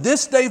that from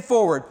this day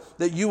forward,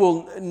 that you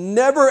will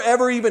never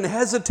ever even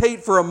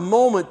hesitate for a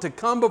moment to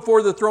come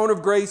before the throne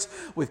of grace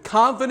with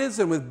confidence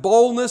and with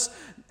boldness,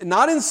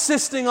 not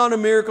insisting on a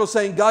miracle,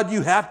 saying, God,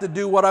 you have to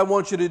do what I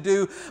want you to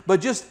do, but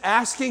just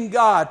asking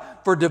God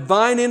for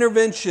divine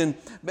intervention,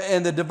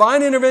 and the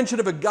divine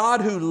intervention of a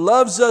God who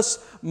loves us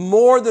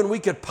more than we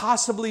could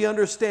possibly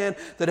understand,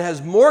 that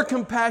has more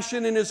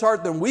compassion in His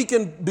heart than we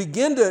can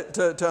begin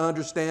to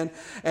understand,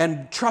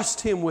 and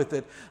trust Him with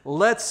it.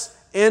 Let's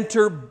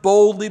enter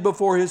boldly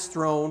before His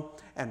throne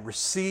and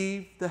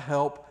receive the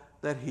help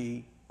that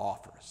He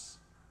offers.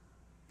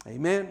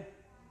 Amen.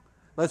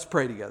 Let's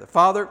pray together.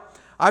 Father,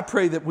 I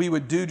pray that we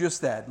would do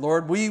just that.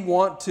 Lord, we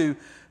want to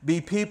be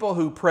people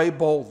who pray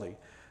boldly.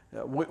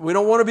 We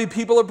don't want to be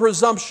people of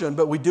presumption,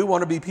 but we do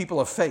want to be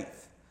people of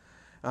faith.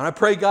 And I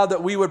pray, God,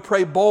 that we would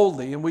pray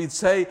boldly, and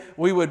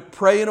we would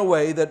pray in a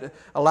way that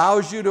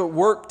allows you to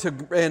work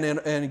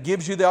and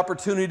gives you the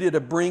opportunity to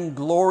bring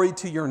glory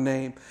to your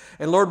name.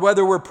 And Lord,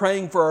 whether we're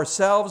praying for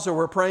ourselves or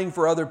we're praying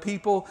for other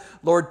people,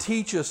 Lord,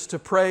 teach us to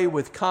pray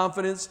with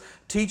confidence.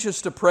 Teach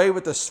us to pray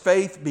with this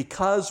faith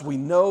because we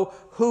know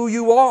who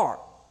you are.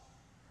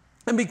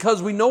 And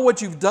because we know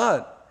what you've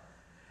done,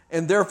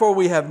 and therefore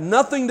we have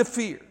nothing to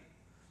fear.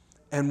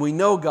 And we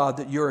know, God,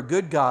 that you're a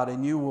good God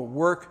and you will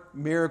work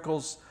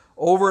miracles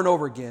over and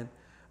over again.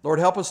 Lord,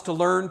 help us to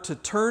learn to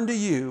turn to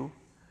you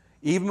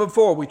even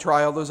before we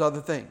try all those other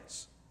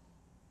things.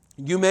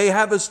 You may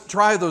have us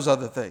try those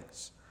other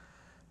things,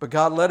 but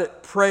God,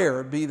 let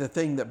prayer be the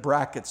thing that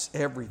brackets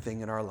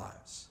everything in our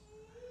lives.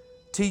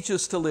 Teach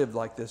us to live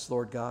like this,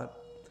 Lord God,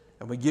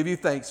 and we give you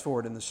thanks for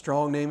it in the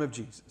strong name of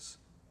Jesus.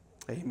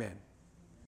 Amen.